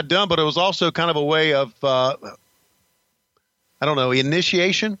sure it got done, but it was also kind of a way of,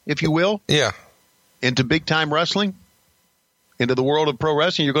 initiation, if you will. Yeah. Into big-time wrestling, into the world of pro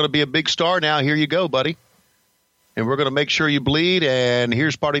wrestling. You're going to be a big star now. Here you go, buddy. And we're going to make sure you bleed, and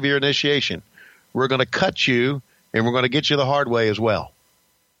here's part of your initiation. We're going to cut you, and we're going to get you the hard way as well.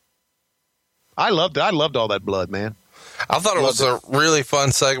 I loved all that blood, man. I thought it was a really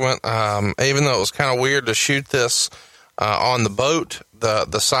fun segment, even though it was kind of weird to shoot this on the boat,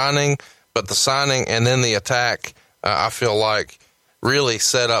 the signing, but the signing and then the attack, I feel like really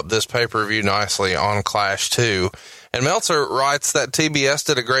set up this pay-per-view nicely on Clash 2. And Meltzer writes that TBS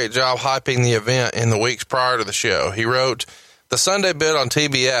did a great job hyping the event in the weeks prior to the show. He wrote, "The Sunday bit on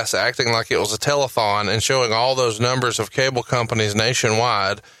TBS acting like it was a telethon and showing all those numbers of cable companies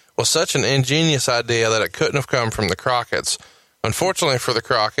nationwide was such an ingenious idea that it couldn't have come from the Crockett's. Unfortunately for the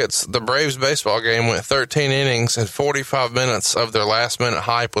Crockett's, the Braves baseball game went 13 innings and 45 minutes of their last-minute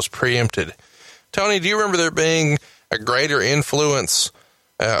hype was preempted. Tony, do you remember there being a greater influence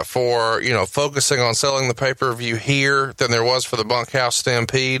for, focusing on selling the pay-per-view here than there was for the Bunkhouse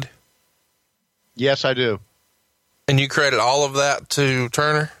Stampede? Yes, I do. And you credit all of that to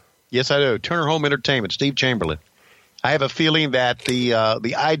Turner? Yes, I do. Turner Home Entertainment, Steve Chamberlain. I have a feeling that the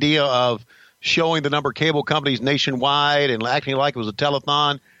idea of showing the number of cable companies nationwide and acting like it was a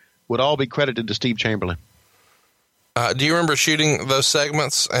telethon would all be credited to Steve Chamberlain. Do you remember shooting those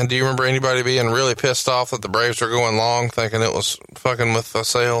segments? And do you remember anybody being really pissed off that the Braves were going long, thinking it was fucking with the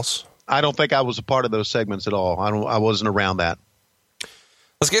sales? I don't think I was a part of those segments at all. I wasn't around that.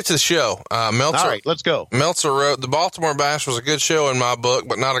 Let's get to the show. Meltzer, all right, let's go. Meltzer wrote, the Baltimore Bash was a good show in my book,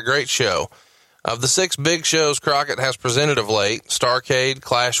 but not a great show. Of the 6 big shows Crockett has presented of late, Starrcade,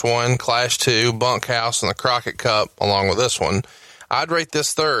 Clash 1, Clash 2, Bunkhouse, and the Crockett Cup, along with this one, I'd rate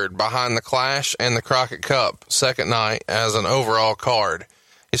this third behind the Clash and the Crockett Cup second night as an overall card.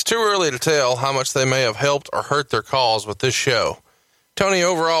 It's too early to tell how much they may have helped or hurt their cause with this show. Tony,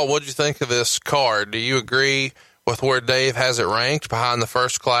 overall, what'd you think of this card? Do you agree with where Dave has it ranked behind the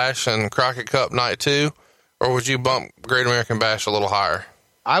first Clash and Crockett Cup night 2, or would you bump Great American Bash a little higher?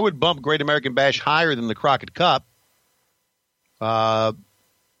 I would bump Great American Bash higher than the Crockett Cup. I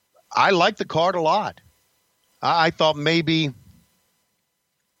like the card a lot. I thought maybe it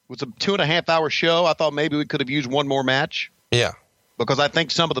was a 2.5-hour show. I thought maybe we could have used one more match. Yeah. Because I think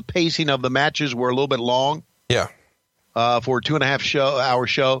some of the pacing of the matches were a little bit long. Yeah. For a 2.5-hour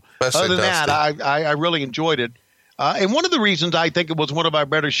show. Especially Other than that, I really enjoyed it. And one of the reasons I think it was one of our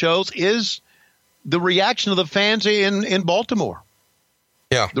better shows is the reaction of the fans in Baltimore.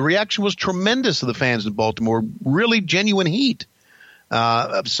 Yeah. The reaction was tremendous of the fans in Baltimore, really genuine heat.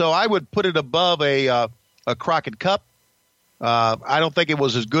 So I would put it above a Crockett Cup. I don't think it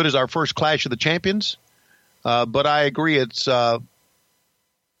was as good as our first Clash of the Champions, but I agree it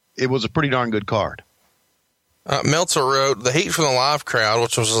was a pretty darn good card. Meltzer wrote, the heat from the live crowd,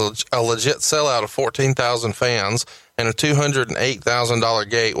 which was a legit sellout of 14,000 fans and a $208,000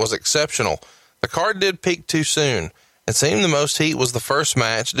 gate, was exceptional. The card did peak too soon. It seemed the most heat was the first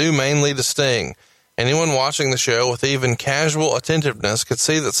match, due mainly to Sting. Anyone watching the show with even casual attentiveness could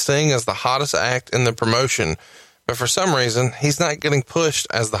see that Sting is the hottest act in the promotion, but for some reason, he's not getting pushed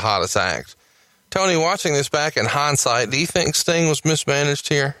as the hottest act. Tony, watching this back in hindsight, do you think Sting was mismanaged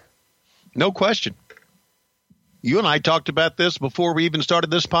here? No question. You and I talked about this before we even started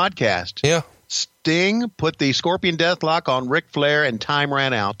this podcast. Yeah. Sting put the Scorpion Deathlock on Ric Flair and time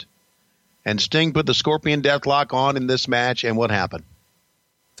ran out. And Sting put the Scorpion Deathlock on in this match, and what happened?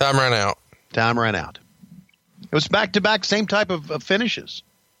 Time ran out. Time ran out. It was back-to-back, same type of finishes.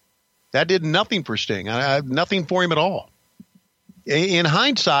 That did nothing for Sting. Nothing for him at all. In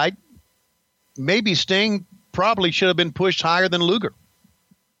hindsight, maybe Sting probably should have been pushed higher than Luger.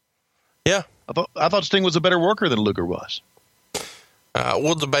 Yeah. I thought Sting was a better worker than Luger was.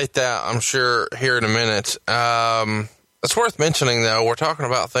 We'll debate that, I'm sure, here in a minute. It's worth mentioning, though, we're talking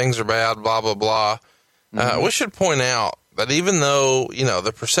about things are bad, blah, blah, blah. We should point out that even though,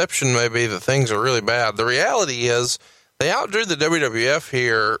 the perception may be that things are really bad, the reality is they outdrew the WWF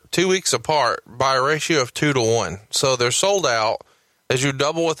here 2 weeks apart by a ratio of 2-1. So they're sold out as you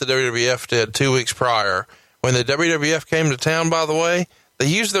double what the WWF did 2 weeks prior. When the WWF came to town, by the way, they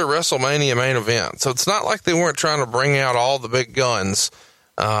used their WrestleMania main event. So it's not like they weren't trying to bring out all the big guns.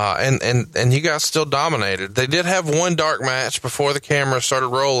 And you guys still dominated. They did have one dark match before the camera started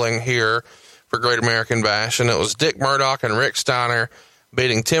rolling here for Great American Bash, and it was Dick Murdoch and Rick Steiner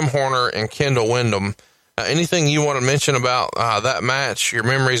beating Tim Horner and Kendall Windham. Anything you want to mention about that match, your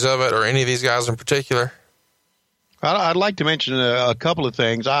memories of it, or any of these guys in particular? I'd like to mention a couple of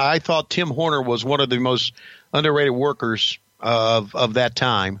things. I thought Tim Horner was one of the most underrated workers of that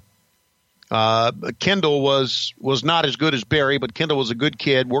time. Kendall was not as good as Barry, but Kendall was a good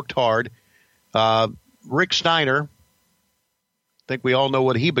kid, worked hard. Rick Steiner, I think we all know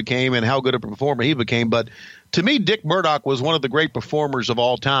what he became and how good a performer he became. But to me, Dick Murdoch was one of the great performers of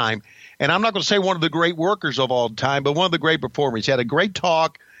all time. And I'm not going to say one of the great workers of all time, but one of the great performers. He had a great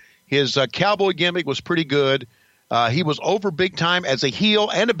talk. His cowboy gimmick was pretty good. He was over big time as a heel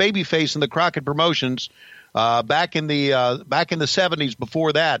and a babyface in the Crockett promotions back in the 70s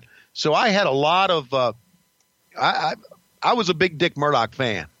before that. So I had a lot of I was a big Dick Murdoch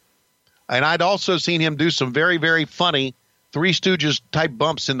fan. And I'd also seen him do some very, very funny Three Stooges type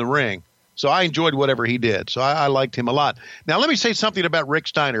bumps in the ring. So I enjoyed whatever he did. So I liked him a lot. Now, let me say something about Rick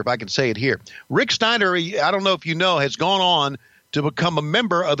Steiner, if I can say it here. Rick Steiner, I don't know if you know, has gone on to become a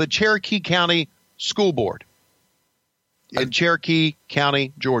member of the Cherokee County School Board. in Cherokee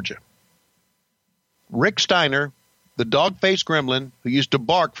County, Georgia. Rick Steiner, the dog-faced gremlin who used to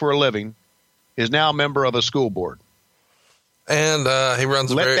bark for a living, is now a member of a school board. And he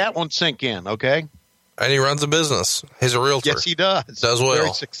runs that one sink in, okay? And he runs a business. He's a realtor. Yes, he does. Does well.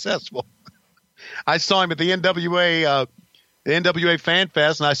 Very successful. I saw him at the NWA Fan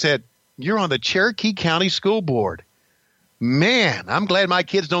Fest, and I said, "You're on the Cherokee County School Board. Man, I'm glad my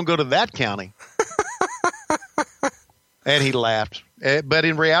kids don't go to that county." And he laughed. But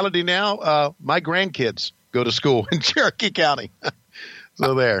in reality now, my grandkids go to school in Cherokee County.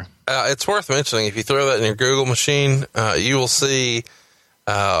 So there. It's worth mentioning, if you throw that in your Google machine, you will see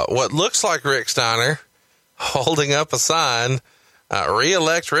what looks like Rick Steiner holding up a sign,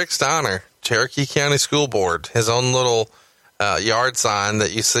 re-elect Rick Steiner, Cherokee County School Board, his own little yard sign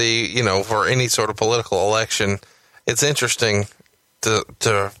that you see, you know, for any sort of political election. It's interesting to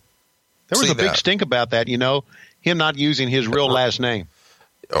There was a big stink about that, you know, him not using his real last name.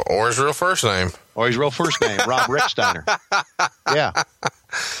 Or his real first name. Or his real first name, Rob Rick Steiner. Yeah.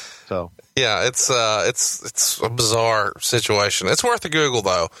 So. Yeah, it's a bizarre situation. It's worth a Google,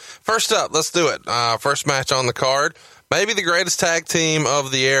 though. First up, let's do it. First match on the card. Maybe the greatest tag team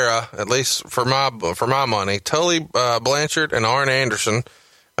of the era, at least for my money. Tully Blanchard and Arn Anderson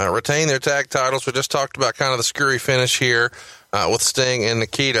retain their tag titles. We just talked about kind of the screwy finish here with Sting and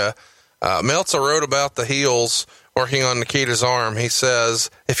Nikita. Meltzer wrote about the heels working on Nikita's arm. He says,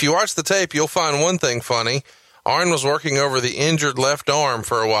 if you watch the tape, you'll find one thing funny. Arn was working over the injured left arm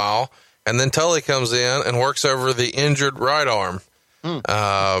for a while, and then Tully comes in and works over the injured right arm.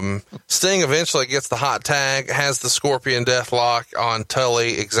 Sting eventually gets the hot tag, has the Scorpion Deathlock on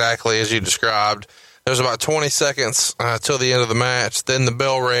Tully, exactly as you described. There's about 20 seconds till the end of the match. Then the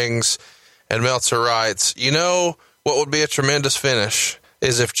bell rings, and Meltzer writes, you know what would be a tremendous finish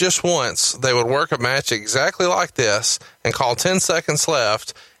is if just once they would work a match exactly like this and call 10 seconds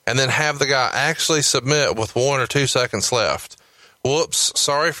left and then have the guy actually submit with 1 or 2 seconds left. Whoops,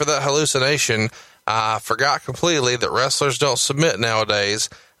 sorry for that hallucination. I forgot completely that wrestlers don't submit nowadays.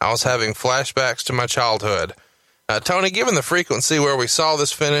 I was having flashbacks to my childhood. Tony, given the frequency where we saw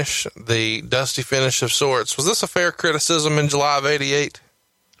this finish, the dusty finish of sorts, was this a fair criticism in July of '88?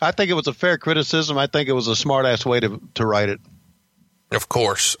 I think it was a fair criticism. I think it was a smart-ass way to write it. Of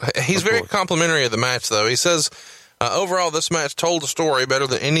course. He's very complimentary of the match, though. He says, overall, this match told the story better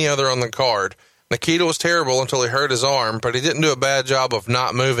than any other on the card. Nikita was terrible until he hurt his arm, but he didn't do a bad job of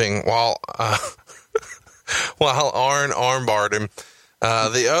not moving while Arn armbarred him.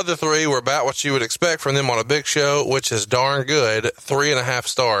 The other three were about what you would expect from them on a big show, which is darn good, 3.5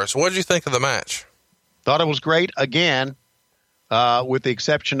 stars. What did you think of the match? Thought it was great, again, with the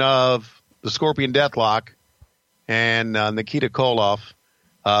exception of the Scorpion Deathlock and Nikita Koloff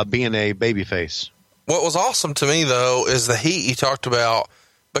being a babyface. What was awesome to me, though, is the heat you talked about,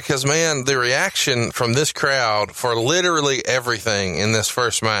 because, man, the reaction from this crowd for literally everything in this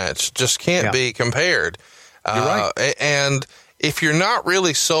first match just can't be compared. You're right. And if you're not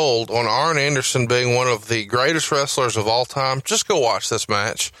really sold on Arn Anderson being one of the greatest wrestlers of all time, just go watch this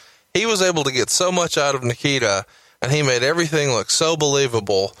match. He was able to get so much out of Nikita, and he made everything look so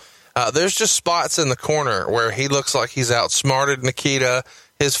believable. There's just spots in the corner where he looks like he's outsmarted Nikita,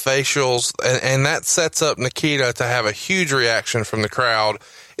 his facials, and that sets up Nikita to have a huge reaction from the crowd.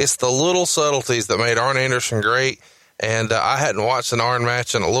 It's the little subtleties that made Arn Anderson great, and I hadn't watched an Arn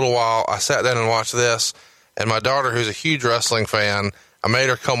match in a little while. I sat down and watched this, and my daughter, who's a huge wrestling fan, I made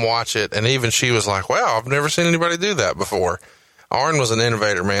her come watch it, and even she was like, wow, I've never seen anybody do that before. Arn was an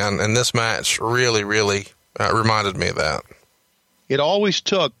innovator, man, and this match really, really reminded me of that. It always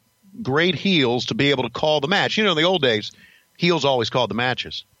took great heels to be able to call the match. You know, in the old days, heels always called the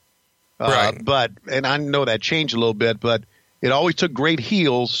matches. Right. And I know that changed a little bit, but it always took great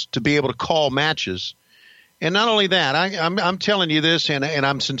heels to be able to call matches. And not only that, I'm telling you this, and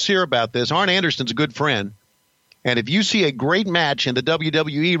I'm sincere about this. Arn Anderson's a good friend. And if you see a great match in the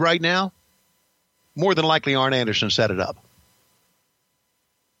WWE right now, more than likely Arn Anderson set it up.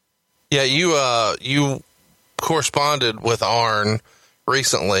 Yeah, you corresponded with Arn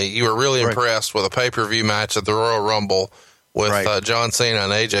recently. You were really impressed with a pay-per-view match at the Royal Rumble with John Cena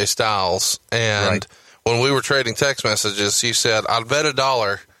and AJ Styles. And when we were trading text messages, you said, I'd bet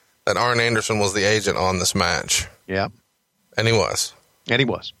 $1 that Arn Anderson was the agent on this match. Yeah. And he was.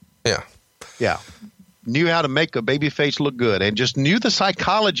 Yeah. Yeah. Knew how to make a babyface look good, and just knew the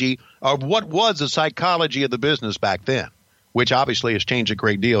psychology of what was the psychology of the business back then, which obviously has changed a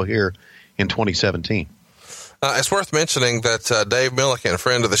great deal here in 2017. It's worth mentioning that Dave Milliken, a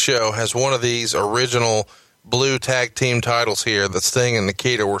friend of the show, has one of these original blue tag team titles here that Sting and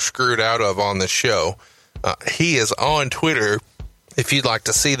Nikita were screwed out of on this show. He is on Twitter if you'd like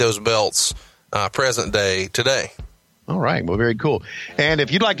to see those belts present day today. All right. Well, very cool. And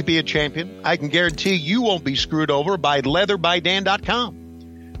if you'd like to be a champion, I can guarantee you won't be screwed over by leatherbydan.com.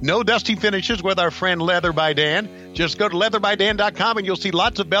 No dusty finishes with our friend Leather by Dan. Just go to leatherbydan.com and you'll see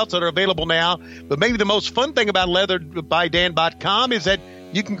lots of belts that are available now. But maybe the most fun thing about leatherbydan.com is that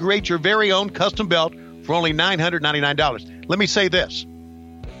you can create your very own custom belt for only $999. Let me say this.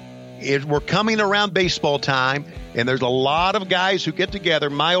 We're coming around baseball time, and there's a lot of guys who get together.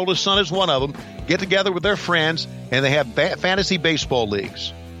 My oldest son is one of them. Get together with their friends, and they have fantasy baseball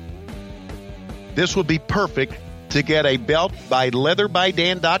leagues. This would be perfect to get a belt by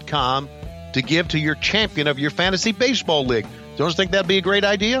leatherbydan.com to give to your champion of your fantasy baseball league. Don't you think that'd be a great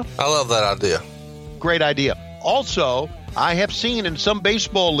idea? I love that idea. Great idea. Also, I have seen in some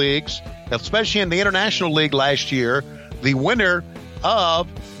baseball leagues, especially in the International League last year, the winner of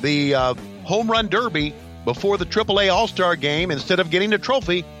the Home Run Derby before the AAA All-Star game, instead of getting a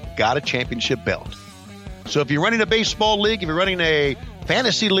trophy, got a championship belt. So if you're running a baseball league, if you're running a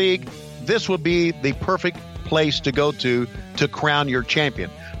fantasy league, this would be the perfect place to go to crown your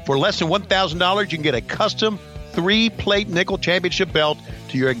champion. For less than $1,000, you can get a custom 3-plate nickel championship belt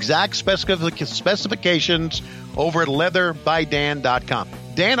to your exact specifications over at leatherbydan.com.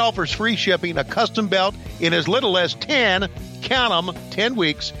 Dan offers free shipping, a custom belt in as little as 10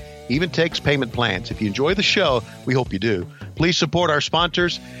 weeks. Even takes payment plans. If you enjoy the show, we hope you do. Please support our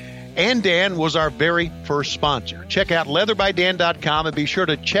sponsors. And Dan was our very first sponsor. Check out leatherbydan.com and be sure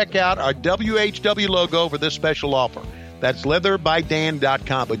to check out our WHW logo for this special offer. That's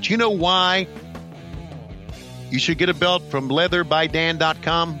leatherbydan.com. But you know why you should get a belt from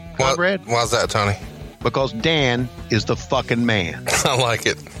leatherbydan.com, Conrad? Why's that, Tony? Because Dan is the fucking man. I like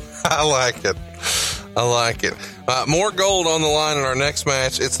it. I like it. I like it. More gold on the line in our next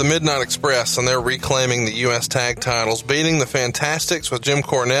match. It's the Midnight Express, and they're reclaiming the U.S. tag titles, beating the Fantastics with Jim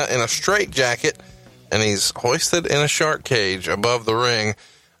Cornette in a straitjacket, and he's hoisted in a shark cage above the ring.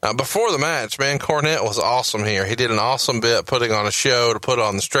 Before the match, man, Cornette was awesome here. He did an awesome bit putting on a show to put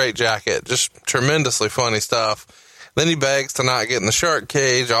on the straitjacket. Just tremendously funny stuff. Then he begs to not get in the shark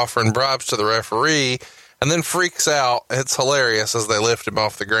cage, offering bribes to the referee, and then freaks out. It's hilarious as they lift him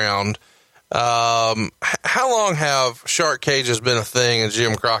off the ground. How long have shark cages been a thing in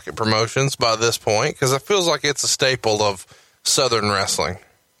Jim Crockett Promotions by this point? Because it feels like it's a staple of Southern wrestling.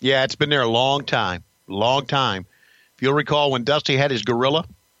 Yeah, it's been there a long time. Long time. If you'll recall when Dusty had his gorilla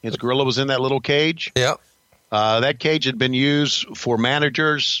was in that little cage. Yep. That cage had been used for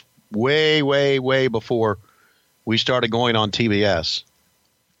managers way, way, way before we started going on TBS.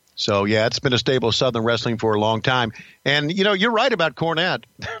 So, yeah, it's been a staple of Southern wrestling for a long time. And, you know, you're right about Cornette.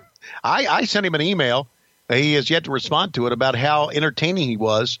 I sent him an email. He has yet to respond to it about how entertaining he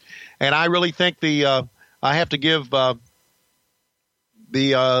was. And I really think I have to give the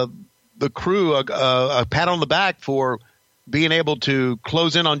crew a pat on the back for being able to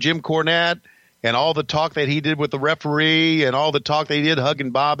close in on Jim Cornette and all the talk that he did with the referee and all the talk that he did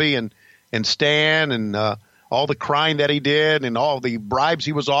hugging Bobby and Stan and all the crying that he did and all the bribes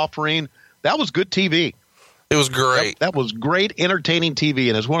he was offering. That was good TV. It was great. That was great, entertaining TV,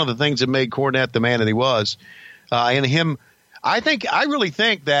 and it's one of the things that made Cornette the man that he was. And him, I really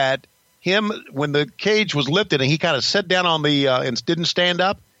think that him, when the cage was lifted and he kind of sat down on the and didn't stand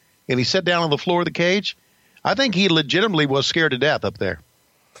up, and he sat down on the floor of the cage, I think he legitimately was scared to death up there.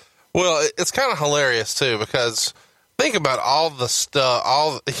 Well, it's kind of hilarious too, because think about all the stuff,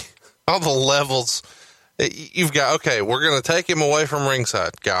 all the levels you've got. Okay, we're going to take him away from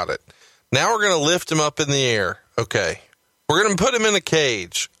ringside. Got it. Now we're going to lift him up in the air. Okay. We're going to put him in a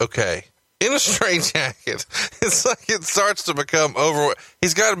cage. Okay. In a straitjacket. It's like it starts to become over.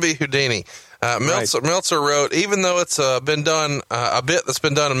 He's got to be Houdini. Meltzer wrote, even though it's been done a bit that's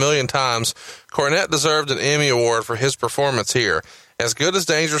been done a million times, Cornette deserved an Emmy Award for his performance here. As good as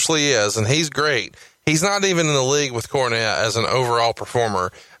Dangerously is, and he's great, he's not even in the league with Cornette as an overall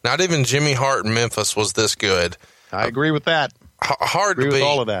performer. Not even Jimmy Hart in Memphis was this good. I agree with that. Hard to beat. With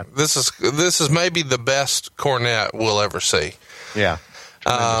all of that. This is maybe the best Cornette we'll ever see. Yeah.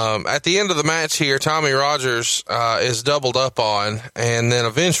 At the end of the match here, Tommy Rogers is doubled up on, and then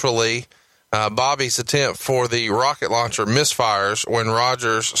eventually Bobby's attempt for the rocket launcher misfires when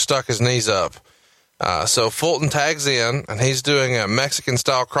Rogers stuck his knees up. So Fulton tags in, and he's doing a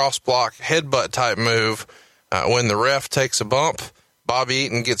Mexican-style cross-block headbutt type move when the ref takes a bump. Bobby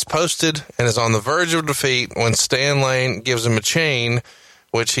Eaton gets posted and is on the verge of defeat when Stan Lane gives him a chain,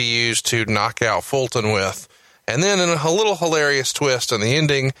 which he used to knock out Fulton with. And then in a little hilarious twist in the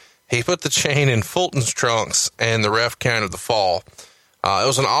ending, he put the chain in Fulton's trunks and the ref counted the fall. It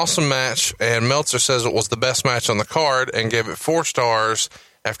was an awesome match, and Meltzer says it was the best match on the card and gave it 4 stars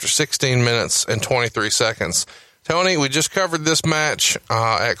after 16 minutes and 23 seconds. Tony, we just covered this match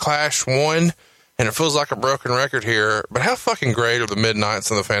at Clash 1, and it feels like a broken record here, but how fucking great are the Midnights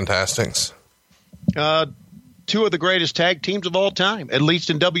and the Fantastics? 2 of the greatest tag teams of all time, at least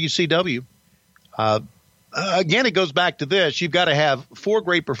in WCW. Again, it goes back to this. You've got to have 4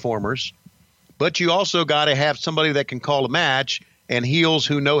 great performers, but you also got to have somebody that can call a match and heels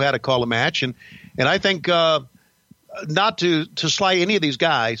who know how to call a match. And I think, not to slight any of these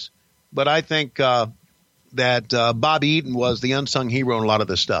guys, but I think that Bobby Eaton was the unsung hero in a lot of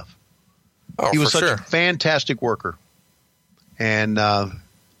this stuff. Oh, he was such sure. a fantastic worker. And a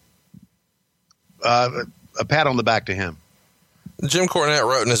pat on the back to him. Jim Cornette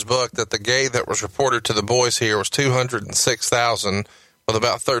wrote in his book that the gate that was reported to the boys here was 206,000 with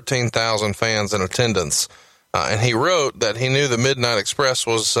about 13,000 fans in attendance. And he wrote that he knew the Midnight Express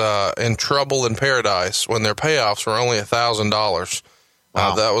was in trouble in paradise when their payoffs were only $1,000.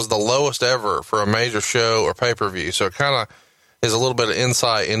 Wow. That was the lowest ever for a major show or pay-per-view. So it kind of is a little bit of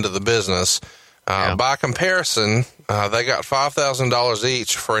insight into the business. By comparison, they got $5,000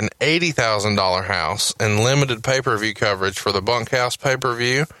 each for an $80,000 house and limited pay-per-view coverage for the Bunkhouse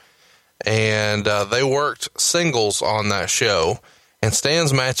pay-per-view. And they worked singles on that show. And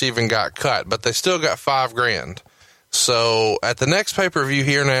Stan's match even got cut, but they still got $5,000. So at the next pay-per-view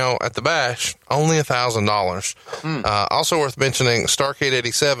here now at the Bash, only $1,000. Also worth mentioning, Starrcade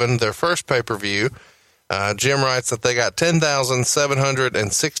 87, their first pay-per-view, Jim writes that they got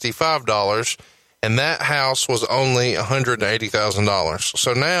 $10,765, and that house was only $180,000.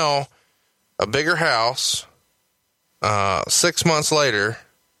 So now a bigger house, 6 months later,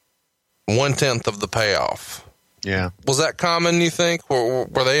 1/10 of the payoff. Yeah. Was that common, you think? Were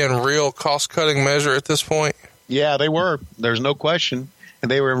they in real cost-cutting measure at this point? Yeah, they were. There's no question.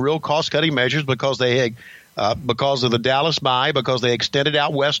 And they were in real cost-cutting measures because they had, because of the Dallas buy, because they extended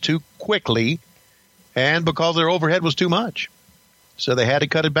out west too quickly, and because their overhead was too much. So they had to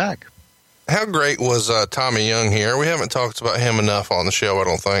cut it back. How great was Tommy Young here? We haven't talked about him enough on the show, I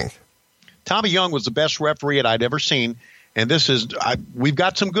don't think. Tommy Young was the best referee that I'd ever seen. And this is, we've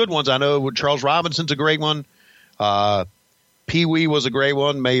got some good ones. I know Charles Robinson's a great one. Pee Wee was a great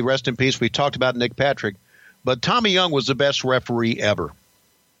one. May he rest in peace. We talked about Nick Patrick. But Tommy Young was the best referee ever.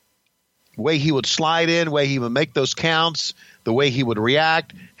 The way he would slide in, the way he would make those counts, the way he would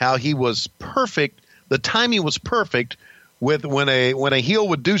react, how he was perfect. The timing was perfect with when a heel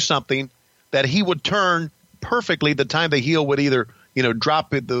would do something that he would turn perfectly the time the heel would either,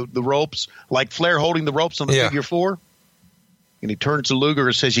 drop the ropes, like Flair holding the ropes on the figure 4. And he turns to Luger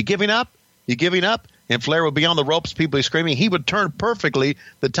and says, "You giving up? You giving up?" And Flair would be on the ropes, people be screaming. He would turn perfectly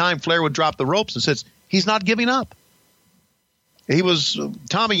the time Flair would drop the ropes and says, he's not giving up. He was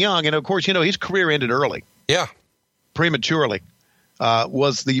Tommy Young, and of course, his career ended early. Yeah. Prematurely.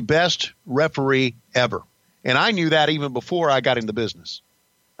 Was the best referee ever. And I knew that even before I got in the business.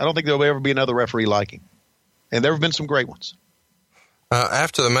 I don't think there'll ever be another referee like him. And there have been some great ones.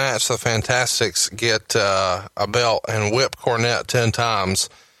 After the match, the Fantastics get a belt and whip Cornette 10 times.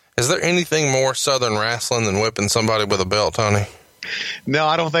 Is there anything more Southern wrestling than whipping somebody with a belt, Tony? No,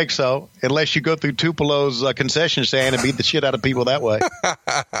 I don't think so, unless you go through Tupelo's concession stand and beat the shit out of people that way.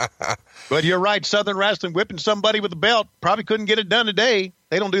 But you're right, Southern wrestling, whipping somebody with a belt, probably couldn't get it done today.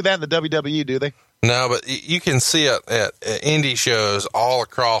 They don't do that in the WWE, do they? No, but you can see it at indie shows all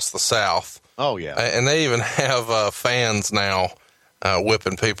across the South. Oh, yeah. And they even have fans now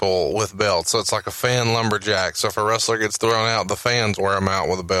whipping people with belts. So it's like a fan lumberjack. So if a wrestler gets thrown out, the fans wear him out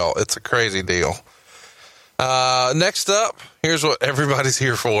with a belt. It's a crazy deal. Next up, here's what everybody's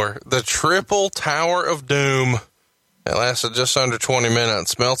here for. The Triple Tower of Doom. It lasted just under 20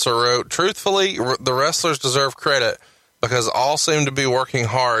 minutes. Meltzer wrote, "Truthfully, the wrestlers deserve credit because all seemed to be working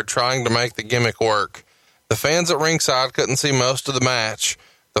hard trying to make the gimmick work. The fans at ringside couldn't see most of the match.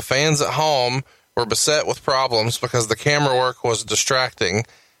 The fans at home were beset with problems because the camera work was distracting,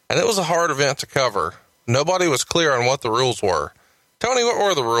 and it was a hard event to cover. Nobody was clear on what the rules were." Tony, what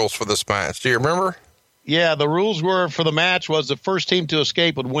were the rules for this match? Do you remember? Yeah, the rules were for the match was the first team to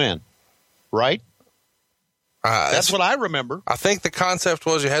escape would win, right? That's what I remember. I think the concept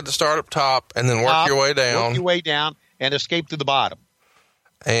was you had to start up top and then work your way down. Work your way down and escape to the bottom.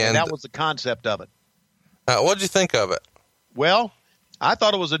 And that was the concept of it. What did you think of it? Well, I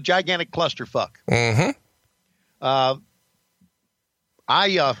thought it was a gigantic clusterfuck. Mm-hmm. I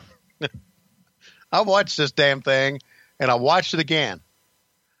watched this damn thing, and I watched it again.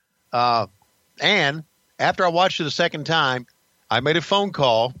 And after I watched it a second time, I made a phone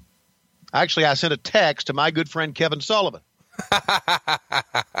call. Actually, I sent a text to my good friend Kevin Sullivan.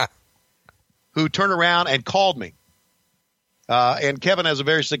 who turned around and called me. And Kevin has a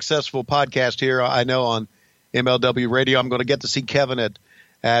very successful podcast here, I know, on MLW Radio. I'm going to get to see Kevin at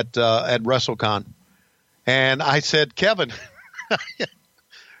WrestleCon. And I said, Kevin,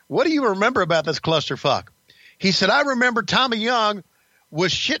 what do you remember about this clusterfuck? He said, I remember Tommy Young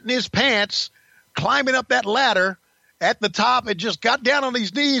was shitting his pants, climbing up that ladder at the top, and just got down on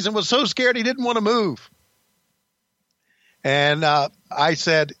his knees and was so scared he didn't want to move. And I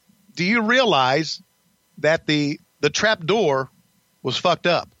said, do you realize that the trap door was fucked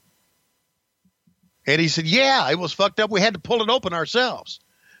up? And he said, yeah, it was fucked up. We had to pull it open ourselves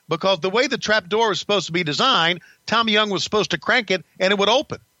because the way the trap door was supposed to be designed, Tommy Young was supposed to crank it and it would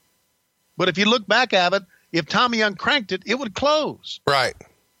open. But if you look back at it, if Tommy Young cranked it, it would close. Right.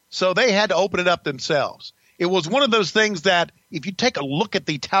 So they had to open it up themselves. It was one of those things that if you take a look at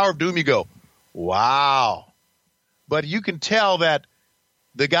the Tower of Doom, you go, wow. But you can tell that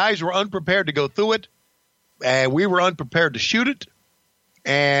the guys were unprepared to go through it, and we were unprepared to shoot it,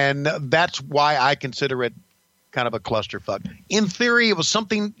 and that's why I consider it kind of a clusterfuck. In theory, it was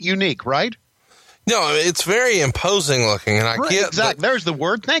something unique, right? No, it's very imposing looking, and I get exactly. There's the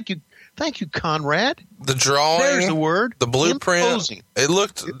word. Thank you, Conrad. The drawing. There's the word. The blueprint. Imposing. It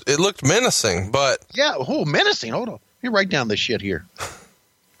looked menacing, but yeah. Oh, menacing. Hold on. Let me write down this shit here.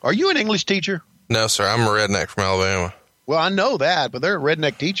 Are you an English teacher? No, sir. I'm a redneck from Alabama. Well, I know that, but they're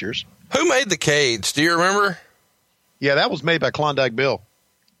redneck teachers. Who made the cage? Do you remember? Yeah, that was made by Klondike Bill.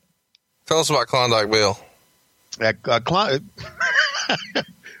 Tell us about Klondike Bill.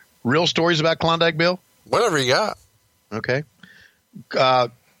 Real stories about Klondike Bill? Whatever you got. Okay. Now,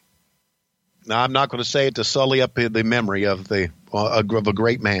 I'm not going to say it to sully up the memory of a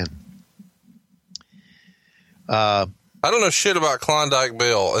great man. I don't know shit about Klondike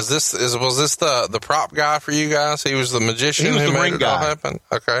Bill. Was this the prop guy for you guys? He was the magician who made ring it guy. all happen?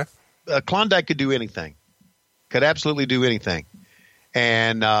 Okay. Klondike could do anything. Could absolutely do anything.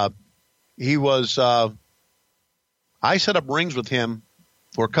 And he was I set up rings with him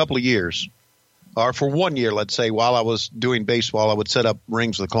for a couple of years. Or for 1 year, let's say, while I was doing baseball, I would set up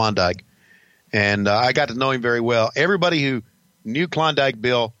rings with Klondike. And I got to know him very well. Everybody who knew Klondike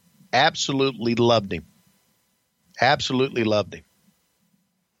Bill absolutely loved him. Absolutely loved him.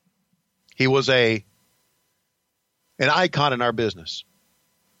 He was an icon in our business.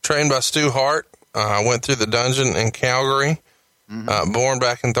 Trained by Stu Hart. Went through the dungeon in Calgary. Mm-hmm. Born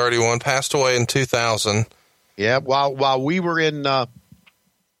back in 1931. Passed away in 2000. Yeah, while we were in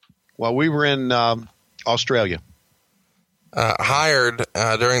Australia. Hired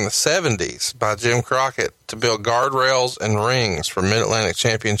during the 70s by Jim Crockett to build guardrails and rings for Mid-Atlantic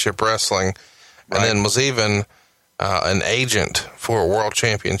Championship Wrestling, and then was even an agent for World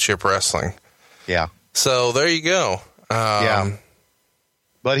Championship Wrestling. Yeah. So there you go. Yeah.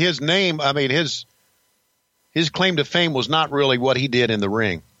 But his name, I mean, his claim to fame was not really what he did in the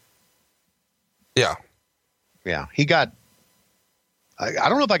ring. Yeah. Yeah. He got, I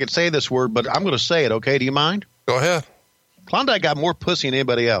don't know if I could say this word, but I'm going to say it, okay? Do you mind? Go ahead. Klondike got more pussy than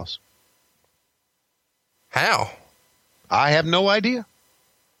anybody else. How? I have no idea.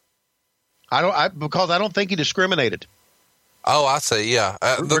 Because I don't think he discriminated. Oh, I see. Yeah.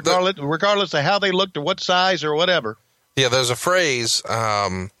 Regardless of how they looked or what size or whatever. Yeah. There's a phrase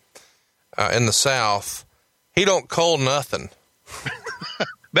in the South. He don't call nothing.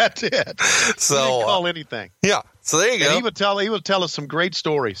 That's it. So he didn't call anything. Yeah. So there you go. And he would tell us some great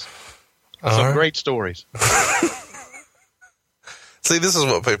stories. Great stories. See, this is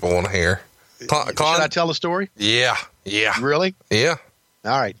what people want to hear. Should I tell a story? Yeah. Yeah. Really? Yeah.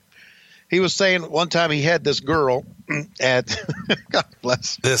 All right. He was saying one time he had this girl at God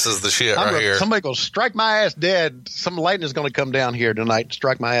bless. This is the shit here. Somebody goes, strike my ass dead. Some lightning is going to come down here tonight and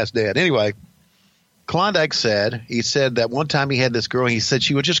strike my ass dead. Anyway, Klondike said that one time he had this girl, he said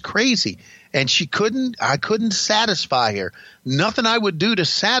she was just crazy. And I couldn't satisfy her. Nothing I would do to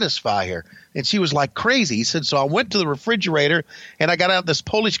satisfy her. And she was like crazy. He said, so I went to the refrigerator and I got out this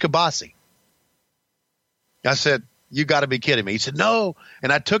Polish kibasi. I said, you got to be kidding me. He said, no.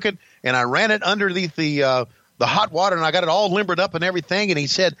 And I took it and I ran it underneath the hot water and I got it all limbered up and everything. And he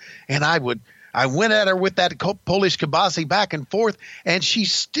said, and I went at her with that Polish kibasi back and forth, and she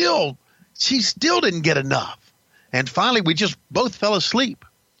still didn't get enough. And finally, we just both fell asleep.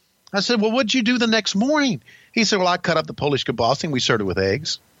 I said, well, what'd you do the next morning? He said, well, I cut up the Polish kibasi and we served it with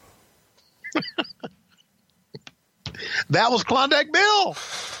eggs. That was Klondike Bill.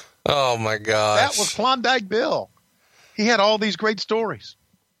 Oh, my gosh. That was Klondike Bill. He had all these great stories.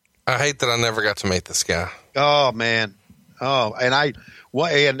 I hate that I never got to meet this guy. Oh, man. Oh,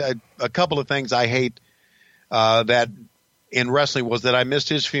 and a couple of things I hate that in wrestling was that I missed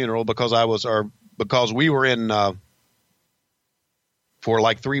his funeral because we were in for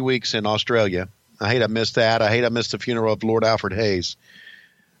like 3 weeks in Australia. I hate I missed that. I hate I missed the funeral of Lord Alfred Hayes.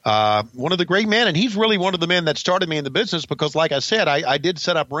 One of the great men, and he's really one of the men that started me in the business because, like I said, I did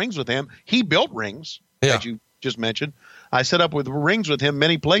set up rings with him. He built rings, as you just mentioned. I set up with rings with him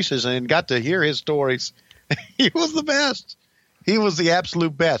many places and got to hear his stories. He was the best. He was the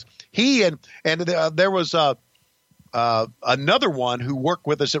absolute best. He and there was another one who worked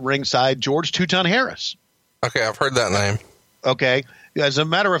with us at ringside, George Two-Ton Harris. Okay, I've heard that name. Okay. As a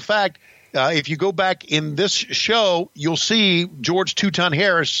matter of fact, if you go back in this show, you'll see George Two-Ton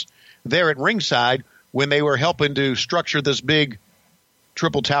Harris there at ringside when they were helping to structure this big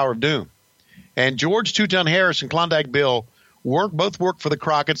Triple Tower of Doom. And George Two-Ton Harris and Klondike Bill both worked for the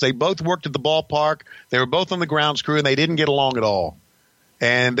Crockett's. They both worked at the ballpark. They were both on the grounds crew, and they didn't get along at all.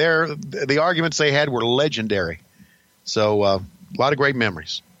 And the arguments they had were legendary. So a lot of great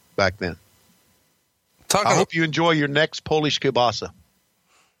memories back then. I hope you enjoy your next Polish kielbasa.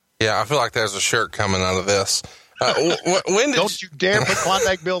 Yeah, I feel like there's a shirt coming out of this. Don't you dare put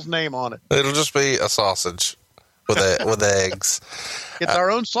Klondike Bill's name on it. It'll just be a sausage with eggs. It's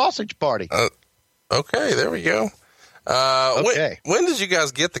our own sausage party. Okay, there we go. Okay. When did you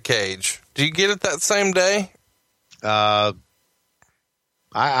guys get the cage? Did you get it that same day? I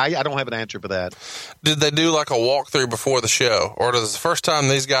don't have an answer for that. Did they do like a walkthrough before the show? Or does the first time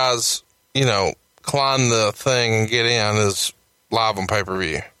these guys, climb the thing and get in is live on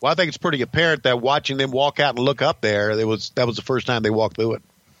pay-per-view? Well, I think it's pretty apparent that watching them walk out and look up there, that was the first time they walked through it.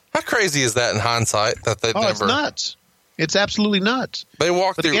 How crazy is that in hindsight that they've never... It's nuts. It's absolutely nuts. They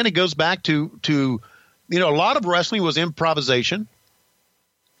walked through... But again, it goes back to a lot of wrestling was improvisation.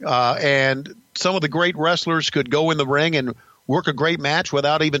 And some of the great wrestlers could go in the ring and work a great match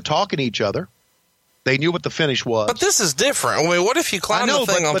without even talking to each other. They knew what the finish was. But this is different. I mean, what if you climb the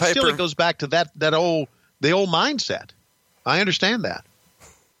thing on paper? But still it goes back to the old mindset. I understand that.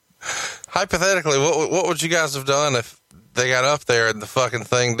 Hypothetically, what would you guys have done if they got up there and the fucking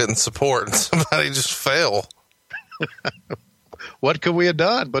thing didn't support and somebody just fell? What could we have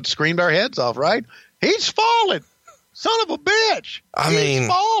done but screamed our heads off, right? He's falling. Son of a bitch. He's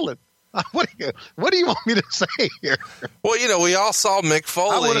falling. What do you want me to say here? Well, we all saw Mick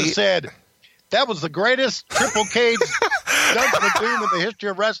Foley. I would have said that was the greatest triple cage Judgment Doom in the history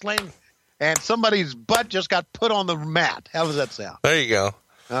of wrestling, and somebody's butt just got put on the mat. How does that sound? There you go.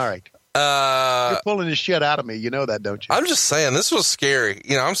 All right. You're pulling this shit out of me. You know that, don't you? I'm just saying, this was scary.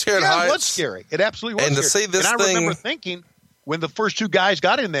 I'm scared of heights. It was scary. It absolutely was and scary. To see this and I remember thinking when the first two guys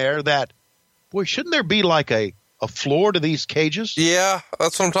got in there that, boy, shouldn't there be like a floor to these cages? Yeah,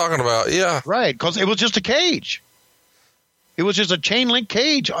 that's what I'm talking about. Yeah. Right, because it was just a cage. It was just a chain link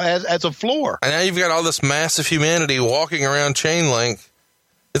cage as a floor. And now you've got all this massive humanity walking around chain link.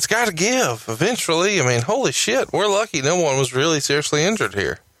 It's got to give eventually. I mean, holy shit. We're lucky no one was really seriously injured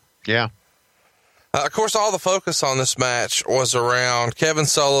here. Yeah. Of course, all the focus on this match was around Kevin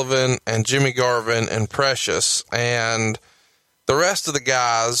Sullivan and Jimmy Garvin and Precious. And the rest of the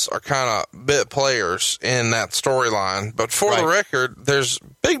guys are kind of bit players in that storyline. But for the record, there's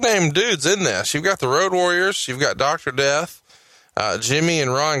big name dudes in this. You've got the Road Warriors. You've got Dr. Death, Jimmy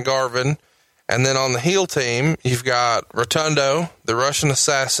and Ron Garvin. And then on the heel team, you've got Rotundo, the Russian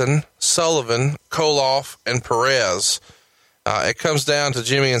Assassin, Sullivan, Koloff, and Perez. It comes down to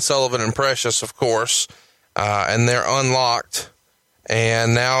Jimmy and Sullivan and Precious, of course, and they're unlocked.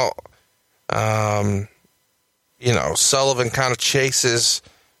 And now, Sullivan kind of chases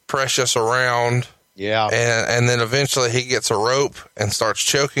Precious around. Yeah. And then eventually he gets a rope and starts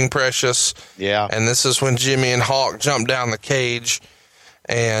choking Precious. Yeah. And this is when Jimmy and Hawk jump down the cage.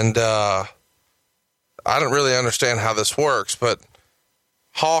 And I don't really understand how this works, but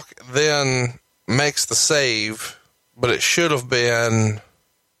Hawk then makes the save, but it should have been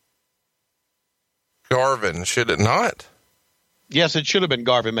Garvin, should it not? Yes, it should have been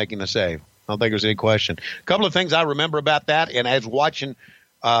Garvin making the save. I don't think there's any question. A couple of things I remember about that, and as watching,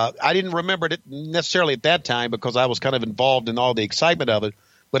 I didn't remember it necessarily at that time because I was kind of involved in all the excitement of it,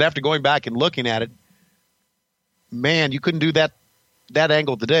 but after going back and looking at it, man, you couldn't do that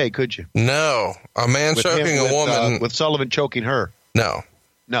angle today, could you? No. A man choking a woman. With Sullivan choking her. No,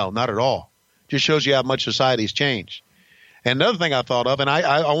 not at all. Just shows you how much society's changed. And another thing I thought of, and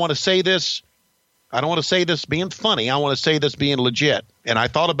I want to say this, I don't want to say this being funny. I want to say this being legit. And I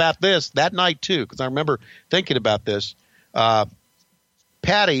thought about this that night, too, because I remember thinking about this.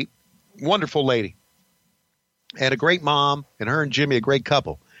 Patty, wonderful lady, and a great mom, and her and Jimmy, a great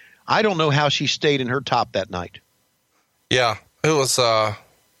couple. I don't know how she stayed in her top that night. Yeah, it was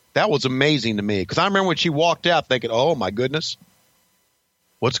That was amazing to me because I remember when she walked out thinking, oh, my goodness,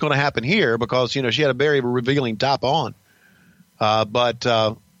 what's going to happen here? Because, she had a very revealing top on. But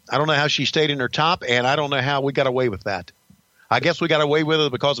I don't know how she stayed in her top, and I don't know how we got away with that. I guess we got away with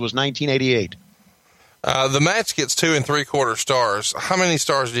it because it was 1988. The match gets 2 3/4 stars. How many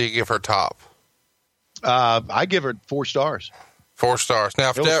stars do you give her top? I give her 4 stars. 4 stars.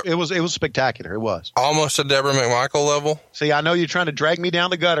 Now, if it was spectacular. It was almost a Deborah McMichael level. See, I know you're trying to drag me down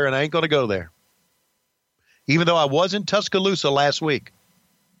the gutter, and I ain't going to go there. Even though I was in Tuscaloosa last week.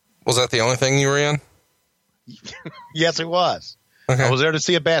 Was that the only thing you were in? Yes, it was. Okay. I was there to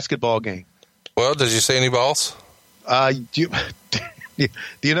see a basketball game. Well, did you see any balls? Do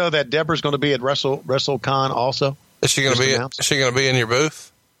you know that Deborah's going to be at WrestleCon also? Is she going to be in your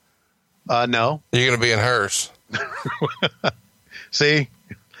booth? No. You're going to be in hers. See,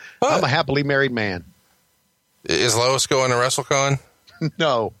 what? I'm a happily married man. Is Lois going to WrestleCon?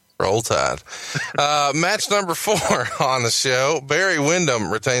 No. Roll Tide. Match number 4 on the show. Barry Windham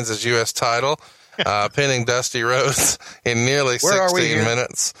retains his U.S. title, pinning Dusty Rhodes in nearly 16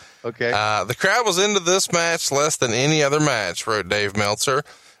 minutes. Okay. The crowd was into this match less than any other match, wrote Dave Meltzer.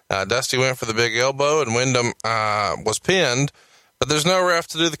 Dusty went for the big elbow, and Windham was pinned. But there's no ref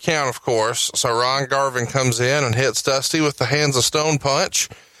to do the count, of course, so Ron Garvin comes in and hits Dusty with the Hands of Stone punch.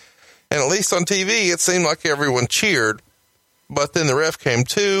 And at least on TV, it seemed like everyone cheered. But then the ref came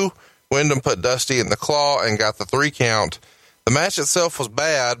to. Windham put Dusty in the claw and got the 3 count. The match itself was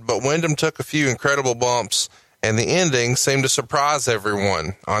bad, but Windham took a few incredible bumps, and the ending seemed to surprise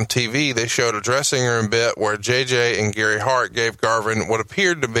everyone. On TV, they showed a dressing room bit where JJ and Gary Hart gave Garvin what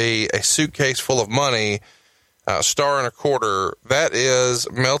appeared to be a suitcase full of money, $1.25. That is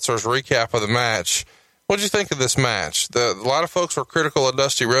Meltzer's recap of the match. What did you think of this match? A lot of folks were critical of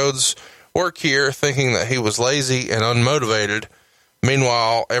Dusty Rhodes' work here, thinking that he was lazy and unmotivated.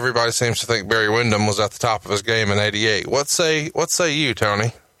 Meanwhile, everybody seems to think Barry Windham was at the top of his game in '88. What say you,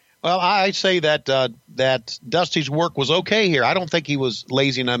 Tony? Well, I say that that Dusty's work was okay here. I don't think he was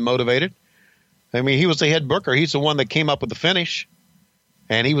lazy and unmotivated. I mean, he was the head booker. He's the one that came up with the finish,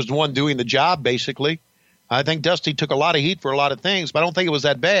 and he was the one doing the job, basically. I think Dusty took a lot of heat for a lot of things, but I don't think it was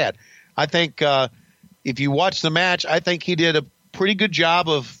that bad. I think if you watch the match, I think he did a pretty good job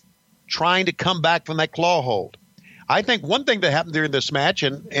of trying to come back from that claw hold. I think one thing that happened during this match,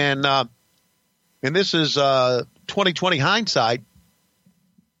 and this is 2020 hindsight,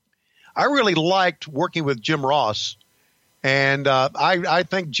 I really liked working with Jim Ross, and I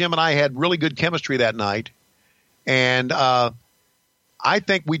think Jim and I had really good chemistry that night, and I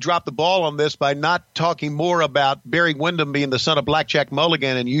think we dropped the ball on this by not talking more about Barry Windham being the son of Blackjack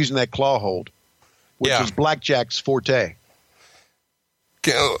Mulligan and using that claw hold, which was Blackjack's forte.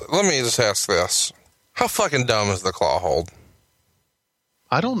 Let me just ask this. How fucking dumb is the claw hold?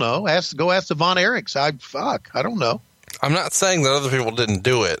 I don't know. Go ask the Von Erichs. I don't know. I'm not saying that other people didn't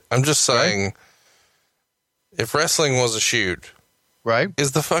do it. I'm just saying if wrestling was a shoot, right?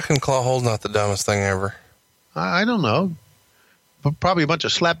 Is the fucking claw hold not the dumbest thing ever? I don't know. But probably a bunch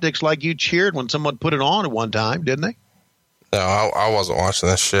of slapdicks like you cheered when someone put it on at one time, didn't they? No, I wasn't watching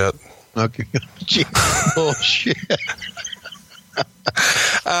this shit. Okay. Bullshit.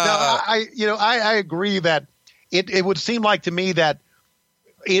 I agree that it would seem like to me that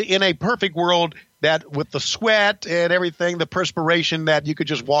in a perfect world that with the sweat and everything, the perspiration, that you could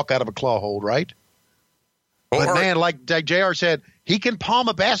just walk out of a claw hold, right? But man, like JR said, he can palm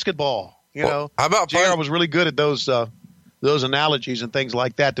a basketball. How about JR was really good at those analogies and things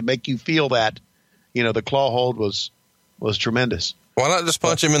like that to make you feel that, the claw hold was tremendous. Why not just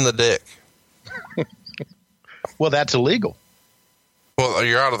punch him in the dick? Well, that's illegal. Well,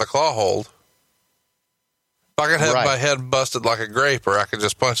 you're out of the claw hold. If I could have my head busted like a grape, or I could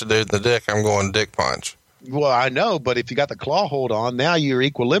just punch a dude in the dick, I'm going dick punch. Well, I know, but if you got the claw hold on, now your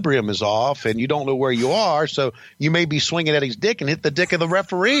equilibrium is off and you don't know where you are, so you may be swinging at his dick and hit the dick of the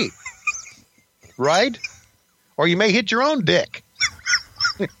referee. Right? Or you may hit your own dick.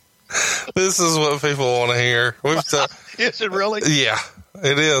 This is what people want to hear. Is it really? Yeah,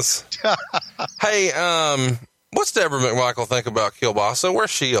 it is. Hey, what's Deborah McMichael think about Kielbasa? Where's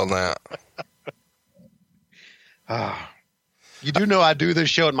she on that? You do know I do this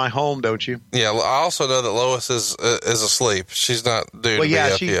show at my home, don't you? Yeah, I also know that Lois is asleep. She's not due to be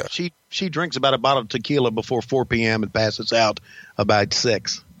up yet. She drinks about a bottle of tequila before 4 p.m. and passes out about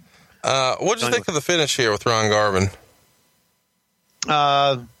 6. What did you think of the finish here with Ron Garvin?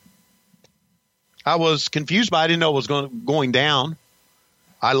 I was confused, but I didn't know it was going down.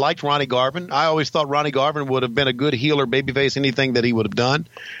 I liked Ronnie Garvin. I always thought Ronnie Garvin would have been a good heel or babyface, anything that he would have done.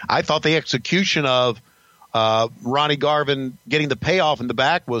 I thought the execution of Ronnie Garvin getting the payoff in the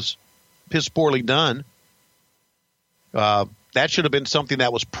back was piss poorly done. That should have been something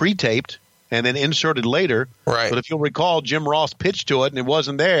that was pre-taped and then inserted later. Right. But if you'll recall, Jim Ross pitched to it and it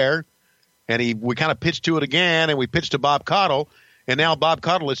wasn't there. And we kind of pitched to it again, and we pitched to Bob Cottle. And now Bob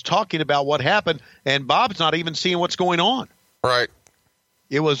Cottle is talking about what happened, and Bob's not even seeing what's going on. Right.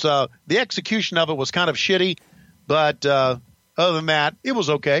 It was the execution of it was kind of shitty, but other than that, it was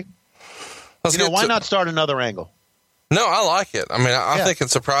okay. Why not start another angle? No, I like it. I mean, I think it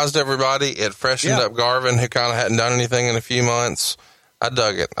surprised everybody. It freshened up Garvin, who kind of hadn't done anything in a few months. I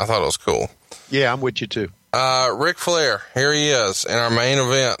dug it. I thought it was cool. Yeah, I'm with you too. Ric Flair, here he is in our main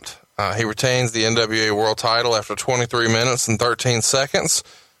event. He retains the NWA World Title after 23 minutes and 13 seconds.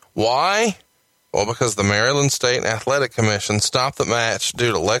 Why? Well, because the Maryland State Athletic Commission stopped the match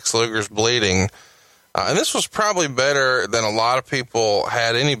due to Lex Luger's bleeding. And this was probably better than a lot of people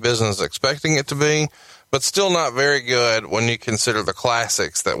had any business expecting it to be, but still not very good when you consider the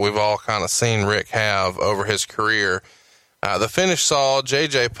classics that we've all kind of seen Rick have over his career. The finish saw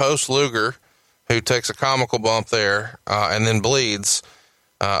JJ post Luger, who takes a comical bump there, and then bleeds.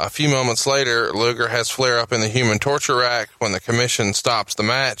 A few moments later, Luger has Flair up in the human torture rack when the commission stops the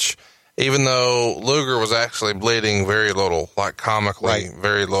match, even though Luger was actually bleeding very little, like comically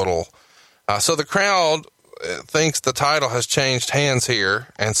very little. So the crowd thinks the title has changed hands here,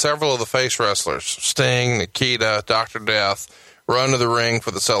 and several of the face wrestlers, Sting, Nikita, Dr. Death, run to the ring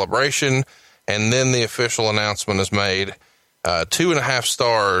for the celebration, and then the official announcement is made. 2.5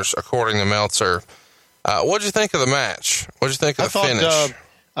 stars, according to Meltzer. What'd you think of the match? What'd you think of the finish?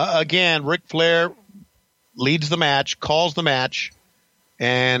 Again, Ric Flair leads the match, calls the match,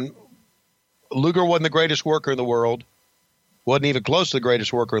 and Luger wasn't the greatest worker in the world, wasn't even close to the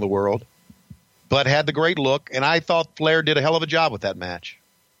greatest worker in the world, but had the great look, and I thought Flair did a hell of a job with that match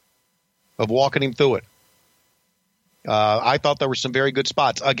of walking him through it. I thought there were some very good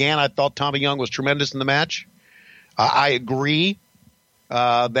spots. Again, I thought Tommy Young was tremendous in the match. I agree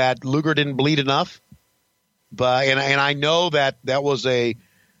that Luger didn't bleed enough, but and I know that was a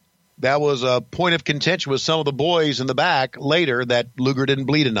point of contention with some of the boys in the back later that Luger didn't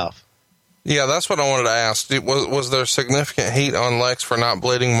bleed enough. Yeah, that's what I wanted to ask. Was there significant heat on Lex for not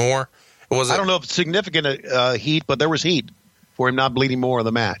bleeding more? I don't know if it's significant heat, but there was heat for him not bleeding more in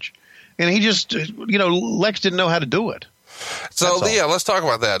the match. And he just, Lex didn't know how to do it. So, yeah, let's talk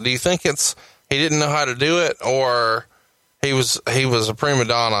about that. Do you think it's he didn't know how to do it, or he was a prima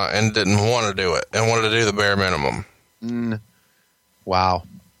donna and didn't want to do it and wanted to do the bare minimum? Wow.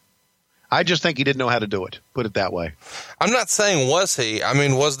 I just think he didn't know how to do it, put it that way. I'm not saying was he. I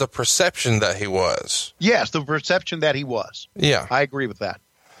mean, was the perception that he was? Yes, the perception that he was. Yeah. I agree with that.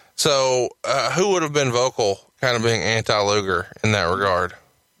 So who would have been vocal, kind of being anti-Luger in that regard?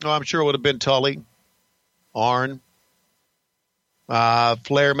 Oh, I'm sure it would have been Tully, Arn,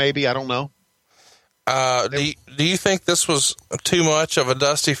 Flair maybe, I don't know. Do you think this was too much of a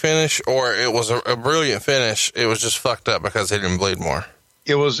dusty finish, or it was a brilliant finish? It was just fucked up because he didn't bleed more.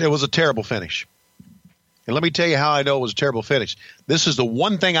 It was a terrible finish. And let me tell you how I know it was a terrible finish. This is the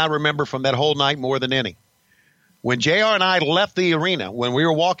one thing I remember from that whole night more than any. When JR and I left the arena, when we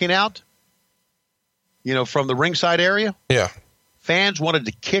were walking out, from the ringside area, fans wanted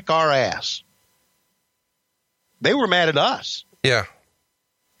to kick our ass. They were mad at us. Yeah.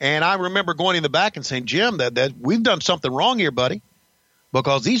 And I remember going in the back and saying, Jim, that we've done something wrong here, buddy,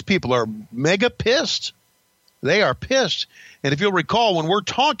 because these people are mega pissed. They are pissed. And if you'll recall, when we're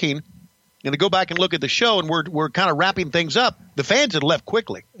talking, and to go back and look at the show, and we're kind of wrapping things up, the fans had left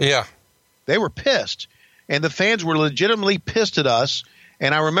quickly. Yeah. They were pissed. And the fans were legitimately pissed at us.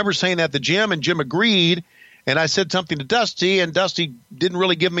 And I remember saying that to Jim, and Jim agreed. And I said something to Dusty, and Dusty didn't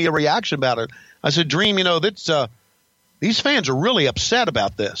really give me a reaction about it. I said, Dream, these fans are really upset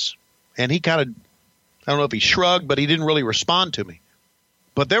about this. And he kind of, I don't know if he shrugged, but he didn't really respond to me.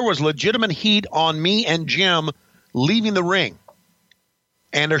 But there was legitimate heat on me and Jim leaving the ring.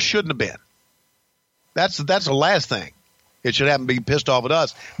 And there shouldn't have been. That's the last thing. It should have been pissed off at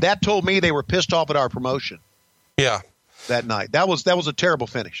us. That told me they were pissed off at our promotion. Yeah. That night. That was a terrible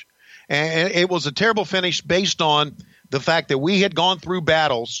finish. And it was a terrible finish based on the fact that we had gone through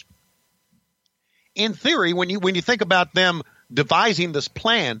battles. In theory, when you think about them devising this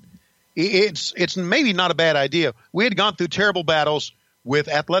plan, it's maybe not a bad idea. We had gone through terrible battles with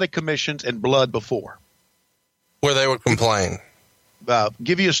athletic commissions and blood before. Where they would complain.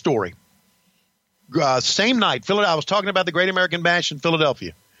 Give you a story. Same night, I was talking about the Great American Bash in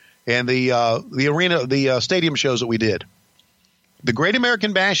Philadelphia and the arena, the stadium shows that we did. The Great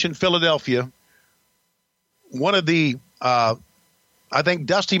American Bash in Philadelphia, one of the I think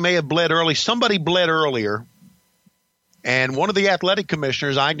Dusty may have bled early. Somebody bled earlier. And one of the athletic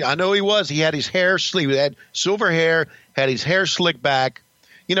commissioners, I know he had his hair sleeved. He had silver hair, had his hair slicked back.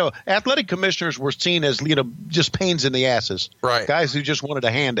 You know, athletic commissioners were seen as, just pains in the asses. Right. Guys who just wanted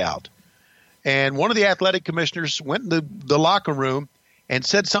a handout. And one of the athletic commissioners went in the locker room and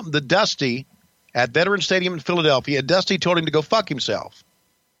said something to Dusty at Veterans Stadium in Philadelphia. Dusty told him to go fuck himself.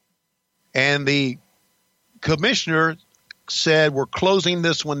 And the commissioner said, we're closing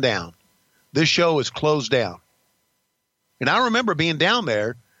this one down. This show is closed down. And I remember being down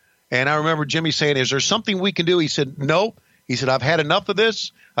there, and I remember Jimmy saying, is there something we can do? He said, no. He said, I've had enough of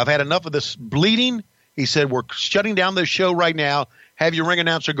this. I've had enough of this bleeding. He said, we're shutting down this show right now. Have your ring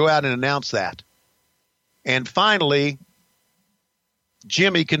announcer go out and announce that. And finally,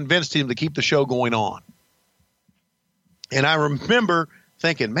 Jimmy convinced him to keep the show going on. And I remember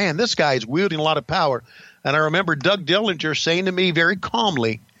thinking, man, this guy is wielding a lot of power. And I remember Doug Dillinger saying to me very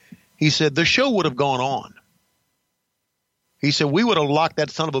calmly, he said, the show would have gone on. He said, we would have locked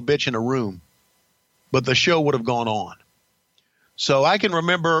that son of a bitch in a room, but the show would have gone on. So I can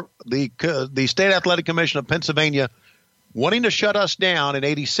remember the State Athletic Commission of Pennsylvania wanting to shut us down in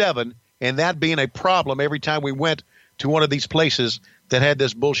 87, and that being a problem every time we went to one of these places that had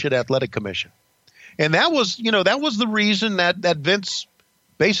this bullshit athletic commission. And that was the reason that Vince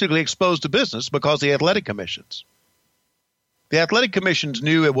basically exposed the business, because the athletic commissions. The athletic commissions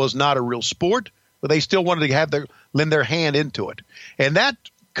knew it was not a real sport, but they still wanted to lend their hand into it. And that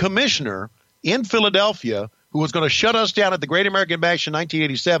commissioner in Philadelphia, who was going to shut us down at the Great American Bash in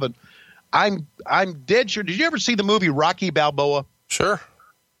 1987, I'm dead sure. Did you ever see the movie Rocky Balboa? Sure.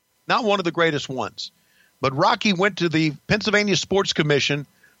 Not one of the greatest ones. But Rocky went to the Pennsylvania Sports Commission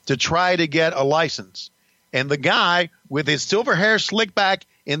to try to get a license. And the guy with his silver hair slicked back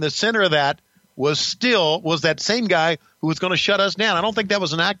in the center of that was that same guy who was going to shut us down. I don't think that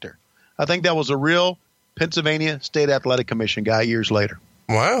was an actor. I think that was a real Pennsylvania State Athletic Commission guy years later.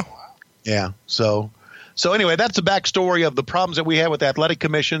 Wow. Yeah. So anyway, that's the backstory of the problems that we had with athletic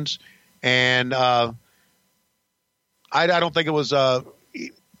commissions. And I don't think it was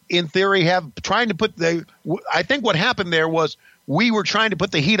in theory trying to put I think what happened there was we were trying to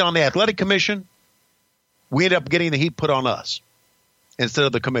put the heat on the athletic commission. We ended up getting the heat put on us instead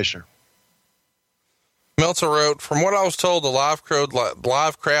of the commissioner. Meltzer wrote, from what I was told, the live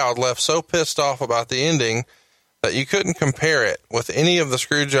crowd left so pissed off about the ending that you couldn't compare it with any of the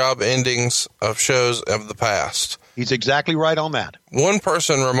screw job endings of shows of the past. He's exactly right on that. One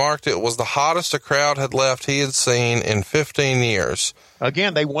person remarked it was the hottest a crowd had left he had seen in 15 years.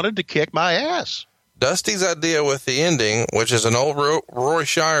 Again, they wanted to kick my ass. Dusty's idea with the ending, which is an old Roy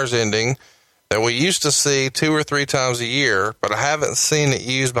Shires ending that we used to see 2 or 3 times a year, but I haven't seen it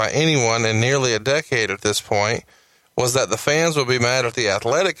used by anyone in nearly a decade at this point, was that the fans would be mad at the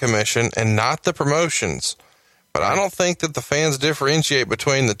athletic commission and not the promotions. But I don't think that the fans differentiate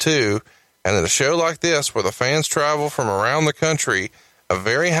between the two, and at a show like this where the fans travel from around the country, a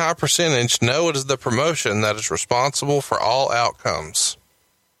very high percentage know it is the promotion that is responsible for all outcomes.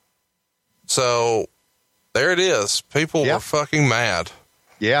 So there it is. People were fucking mad.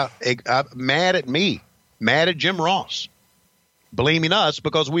 Yeah, mad at me, mad at Jim Ross, blaming us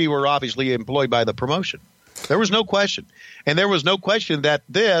because we were obviously employed by the promotion. There was no question. And there was no question that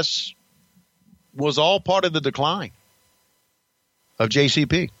this was all part of the decline of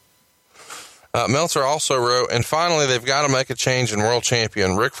JCP. Meltzer also wrote, and finally, they've got to make a change in world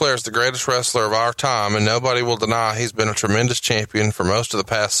champion. Ric Flair is the greatest wrestler of our time, and nobody will deny he's been a tremendous champion for most of the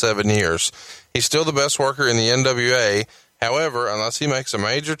past 7 years. He's still the best worker in the NWA. However, unless he makes a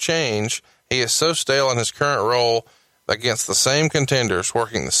major change, he is so stale in his current role against the same contenders,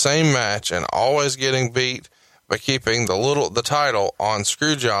 working the same match and always getting beat by keeping the title on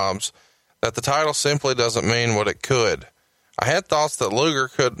screw jobs, that the title simply doesn't mean what it could. I had thoughts that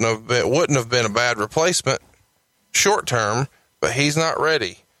Luger wouldn't have been a bad replacement short term, but he's not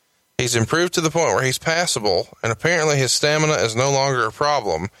ready. He's improved to the point where he's passable, and apparently his stamina is no longer a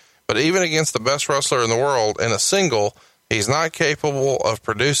problem, but even against the best wrestler in the world in a single, he's not capable of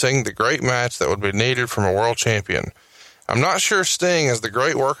producing the great match that would be needed from a world champion. I'm not sure Sting is the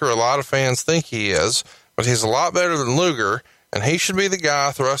great worker a lot of fans think he is, but he's a lot better than Luger, and he should be the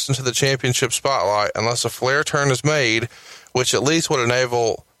guy thrust into the championship spotlight unless a Flair turn is made, which at least would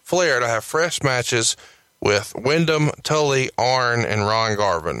enable Flair to have fresh matches with Wyndham, Tully, Arn, and Ron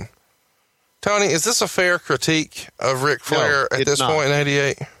Garvin. Tony, is this a fair critique of Ric Flair at this point in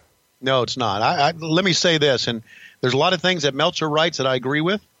 88? No, it's not. Let me say this, and there's a lot of things that Meltzer writes that I agree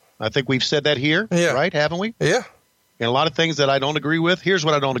with. I think we've said that here, right? Haven't we? Yeah. And a lot of things that I don't agree with. Here's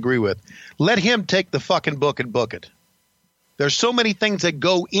what I don't agree with. Let him take the fucking book and book it. There's so many things that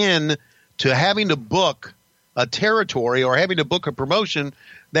go in to having to book a territory or having to book a promotion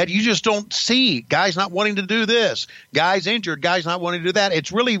that you just don't see. Guys not wanting to do this, guys injured, guys not wanting to do that.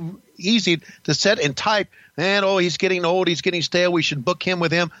 It's really easy to set and type, and he's getting old, he's getting stale, we should book him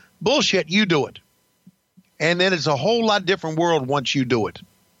with him. Bullshit, you do it. And then it's a whole lot different world once you do it.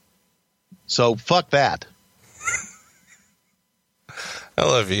 So fuck that. I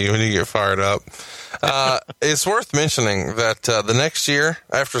love you when you get fired up. It's worth mentioning that the next year,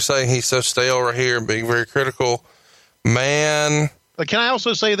 after saying he's so stale right here and being very critical, man. But can I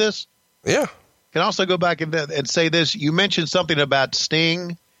also say this? Yeah. Can I also go back and say this? You mentioned something about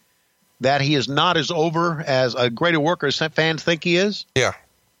Sting, that he is not as over as a greater worker as fans think he is. Yeah.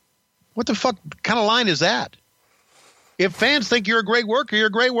 What the fuck kind of line is that? If fans think you're a great worker, you're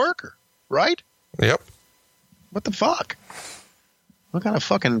a great worker, right? Yep. What the fuck? What kind of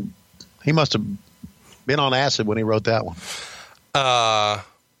fucking... He must have been on acid when he wrote that one.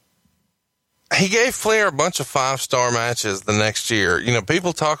 He gave Flair a bunch of 5-star matches the next year. You know,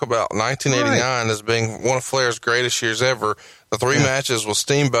 people talk about 1989 as being one of Flair's greatest years ever. The 3 matches with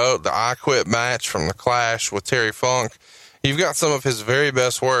Steamboat, the I Quit match from the Clash with Terry Funk. You've got some of his very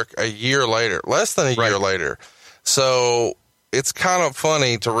best work a year later, less than a year later. So it's kind of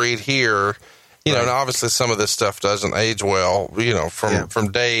funny to read here, you know, and obviously some of this stuff doesn't age well, you know,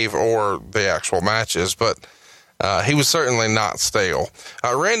 from Dave or the actual matches, but he was certainly not stale.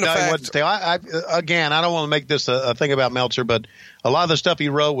 Random fact. He wasn't stale. Again, I don't want to make this a thing about Meltzer, but a lot of the stuff he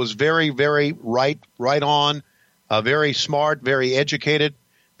wrote was very, very right on, very smart, very educated,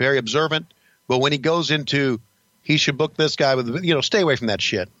 very observant. But when he goes into, he should book this guy with, you know, stay away from that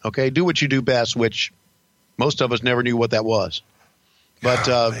shit. Okay. Do what you do best, which most of us never knew what that was. But,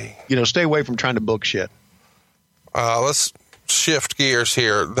 you know, stay away from trying to book shit. Let's shift gears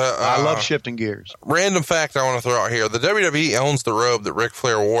here. I love shifting gears. Random fact I want to throw out here. The WWE owns the robe that Ric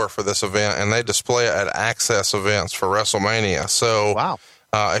Flair wore for this event, and they display it at Access events for WrestleMania. So wow.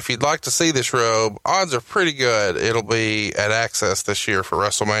 If you'd like to see this robe, odds are pretty good it'll be at Access this year for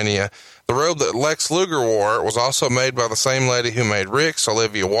WrestleMania. The robe that Lex Luger wore was also made by the same lady who made Rick's,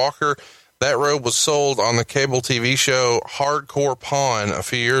 Olivia Walker. That robe was sold on the cable TV show Hardcore Pawn a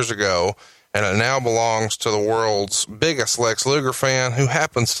few years ago, and it now belongs to the world's biggest Lex Luger fan, who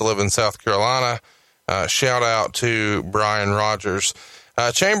happens to live in South Carolina. Shout out to Brian Rogers.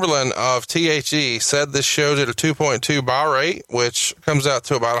 Chamberlain of THE said this show did a 2.2 buy rate, which comes out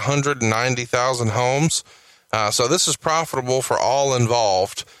to about 190,000 homes. So this is profitable for all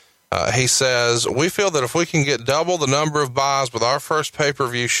involved. He says, we feel that if we can get double the number of buys with our first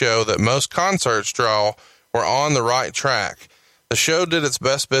pay-per-view show that most concerts draw, we're on the right track. The show did its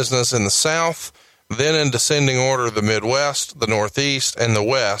best business in the South, then in descending order, the Midwest, the Northeast, and the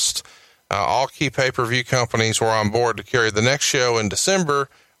West. All key pay-per-view companies were on board to carry the next show in December,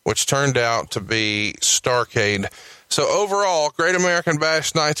 which turned out to be Starrcade. So overall, Great American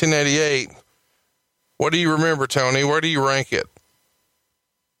Bash 1988, what do you remember, Tony? Where do you rank it?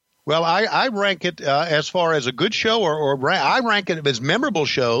 Well, I rank it as far as a good show, I rank it as memorable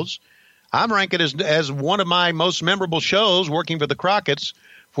shows. I rank it as one of my most memorable shows working for the Crockett's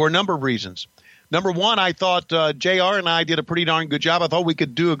for a number of reasons. Number one, I thought JR and I did a pretty darn good job. I thought we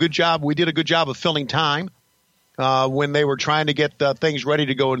could do a good job. We did a good job of filling time when they were trying to get things ready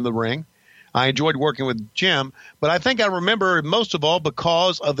to go into the ring. I enjoyed working with Jim, but I think I remember most of all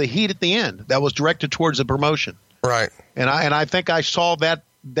because of the heat at the end that was directed towards the promotion. Right. And I think I saw that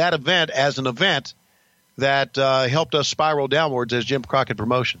event as an event that helped us spiral downwards as Jim Crockett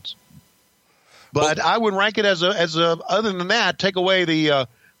Promotions. But I would rank it as a other than that, take away the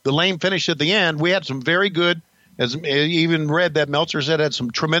lame finish at the end. We had some very good, as even read that Meltzer said, had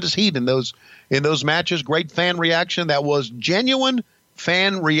some tremendous heat in those matches. Great fan reaction. That was genuine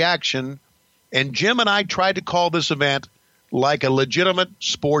fan reaction. And Jim and I tried to call this event like a legitimate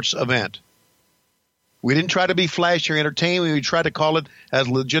sports event. We didn't try to be flashy or entertaining. We tried to call it as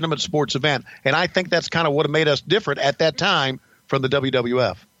a legitimate sports event. And I think that's kind of what made us different at that time from the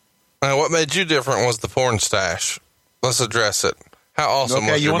WWF. Now, what made you different was the porn stash. Let's address it. How awesome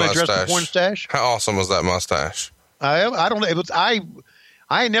was your mustache? You want to address the porn stash? How awesome was that mustache? I don't know.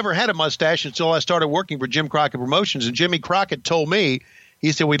 I never had a mustache until I started working for Jim Crockett Promotions. And Jimmy Crockett told me,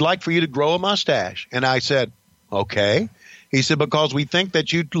 he said, we'd like for you to grow a mustache. And I said, okay. He said, because we think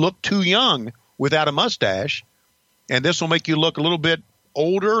that you look too young without a mustache, and this will make you look a little bit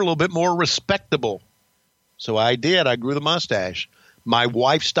older, a little bit more respectable. So I did. I grew the mustache. My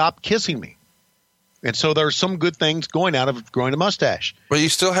wife stopped kissing me. And so there are some good things going out of growing a mustache. But you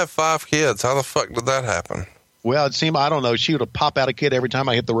still have 5 kids. How the fuck did that happen? Well, it seemed, I don't know. She would pop out a kid every time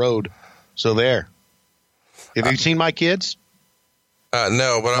I hit the road. So there. Have you seen my kids?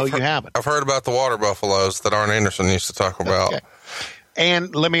 No, but you haven't. I've heard about the water buffaloes that Arn Anderson used to talk about. Okay.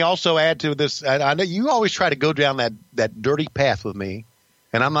 And let me also add to this. I know you always try to go down that dirty path with me,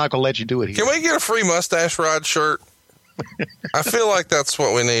 and I'm not going to let you do it here. Can we get a free Mustache Ride shirt? I feel like that's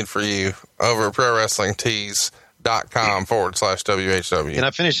what we need for you over at ProWrestlingTees.com/WHW. Can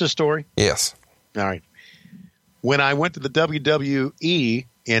I finish this story? Yes. All right. When I went to the WWE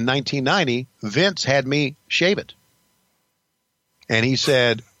in 1990, Vince had me shave it. And he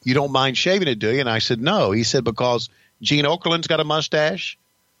said, "You don't mind shaving it, do you?" And I said, "No." He said, "Because Gene Okerlund's got a mustache.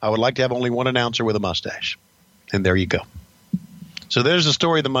 I would like to have only one announcer with a mustache." And there you go. So there's the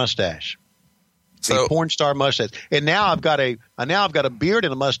story of the mustache. The porn star mustache. And now I've got a beard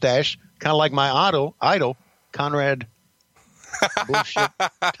and a mustache, kind of like my idol, Conrad Bullshit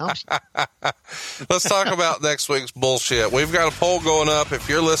Thompson. Let's talk about next week's bullshit. We've got a poll going up. If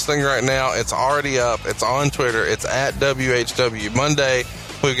you're listening right now, it's already up. It's on Twitter. It's at WHW Monday.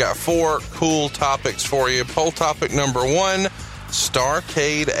 We've got 4 cool topics for you. Poll topic number 1,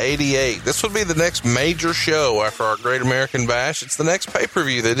 Starrcade 88. This would be the next major show after our Great American Bash. It's the next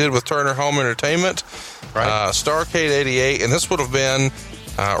pay-per-view they did with Turner Home Entertainment. Right. Starrcade 88, and this would have been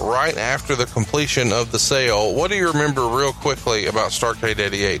right after the completion of the sale. What do you remember real quickly about Starrcade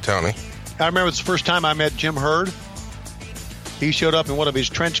 88, Tony? I remember it's the first time I met Jim Herd. He showed up in one of his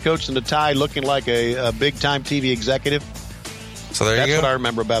trench coats and a tie looking like a big-time TV executive. So there you go. That's what I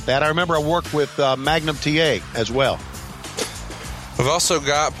remember about that. I remember I worked with Magnum TA as well. We've also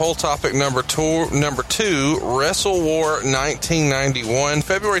got poll topic number two, Wrestle War 1991.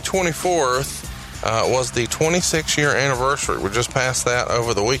 February 24th was the 26-year anniversary. We just passed that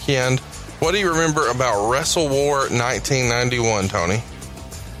over the weekend. What do you remember about Wrestle War 1991, Tony?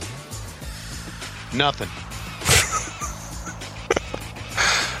 Nothing.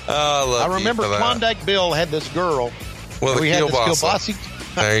 I remember Klondike Bill had this girl. Well, the kielbasa.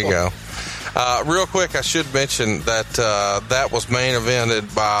 There you go. Real quick, I should mention that that was main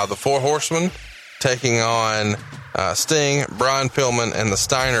evented by the Four Horsemen taking on Sting, Brian Pillman, and the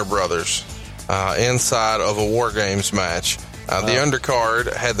Steiner brothers inside of a War Games match. The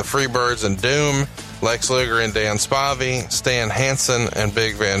undercard had the Freebirds and Doom, Lex Luger and Dan Spivey, Stan Hansen and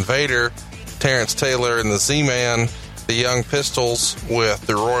Big Van Vader, Terrence Taylor and the Z-Man, the Young Pistols with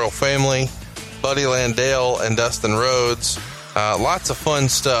the Royal Family, Buddy Landell and Dustin Rhodes. Lots of fun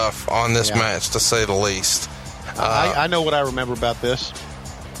stuff on this match, to say the least. I know what I remember about this.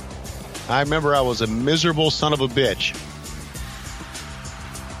 I remember I was a miserable son of a bitch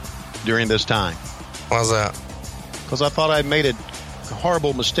during this time. Why's that? Because I thought I'd made a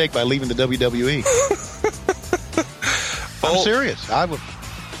horrible mistake by leaving the WWE. I'm serious.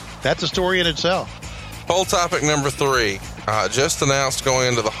 That's a story in itself. Poll topic number 3. Just announced going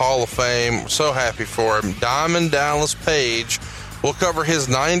into the Hall of Fame. So happy for him. Diamond Dallas Page will cover his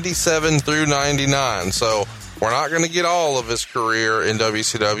 97 through 99. So we're not going to get all of his career in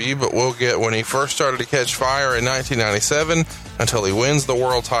WCW, but we'll get when he first started to catch fire in 1997 until he wins the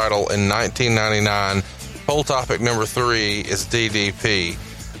world title in 1999. Poll topic number 3 is DDP.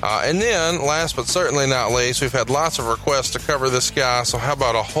 And then, last but certainly not least, we've had lots of requests to cover this guy, so how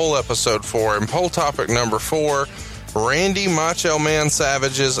about a whole episode for him? Poll topic number 4, Randy Macho Man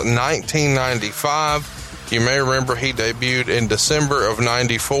Savage's 1995. You may remember he debuted in December of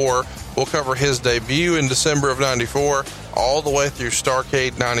 94. We'll cover his debut in December of 94 all the way through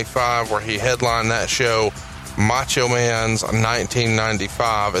Starrcade 95, where he headlined that show. Macho Man's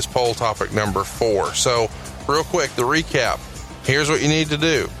 1995 is poll topic number 4. So, real quick, the recap. Here's what you need to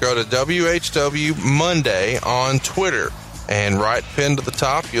do. Go to WHW Monday on Twitter, and right pinned to the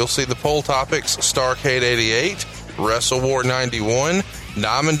top, you'll see the poll topics: Starrcade 88, Wrestle War 91,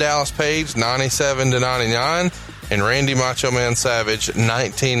 Diamond Dallas Page 97 to 99, and Randy Macho Man Savage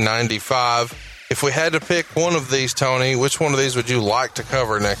 1995. If we had to pick one of these, Tony, which one of these would you like to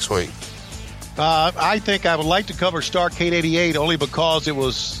cover next week? I think I would like to cover Starrcade 88 only because it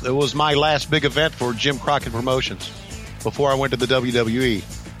was my last big event for Jim Crockett Promotions before I went to the WWE.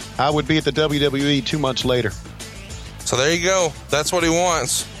 I would be at the WWE 2 months later. So there you go. That's what he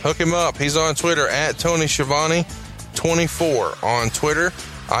wants. Hook him up. He's on Twitter at Tony Schiavone 24 on Twitter.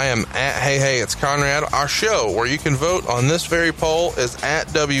 I am at Hey It's Conrad. Our show where you can vote on this very poll is at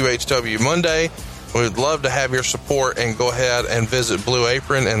WHW Monday. We would love to have your support, and go ahead and visit Blue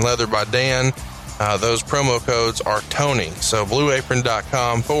Apron and Leather by Dan. Those promo codes are Tony. So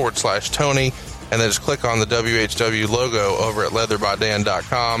blueapron.com/Tony. And then just click on the WHW logo over at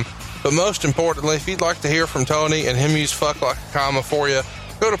leatherbydan.com. But most importantly, if you'd like to hear from Tony and him use fuck like a comma for you,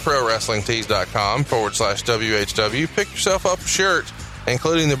 go to ProWrestlingTees.com/WHW. Pick yourself up a shirt,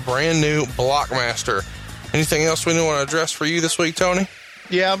 including the brand new Blockmaster Anything else we want to address for you this week, Tony?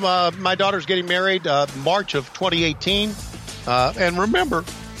 Yeah, my daughter's getting married March of 2018. And remember,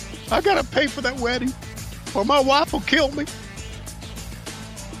 I got to pay for that wedding or my wife will kill me.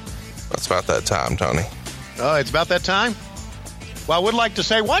 That's about that time, Tony. It's about that time? Well, I would like to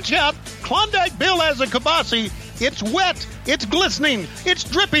say, watch out. Klondike Bill has a kibasi. It's wet. It's glistening. It's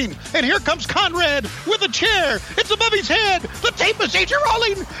dripping. And here comes Conrad with a chair. It's above his head. The tape machines are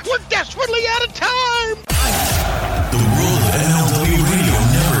rolling. We're desperately out of time.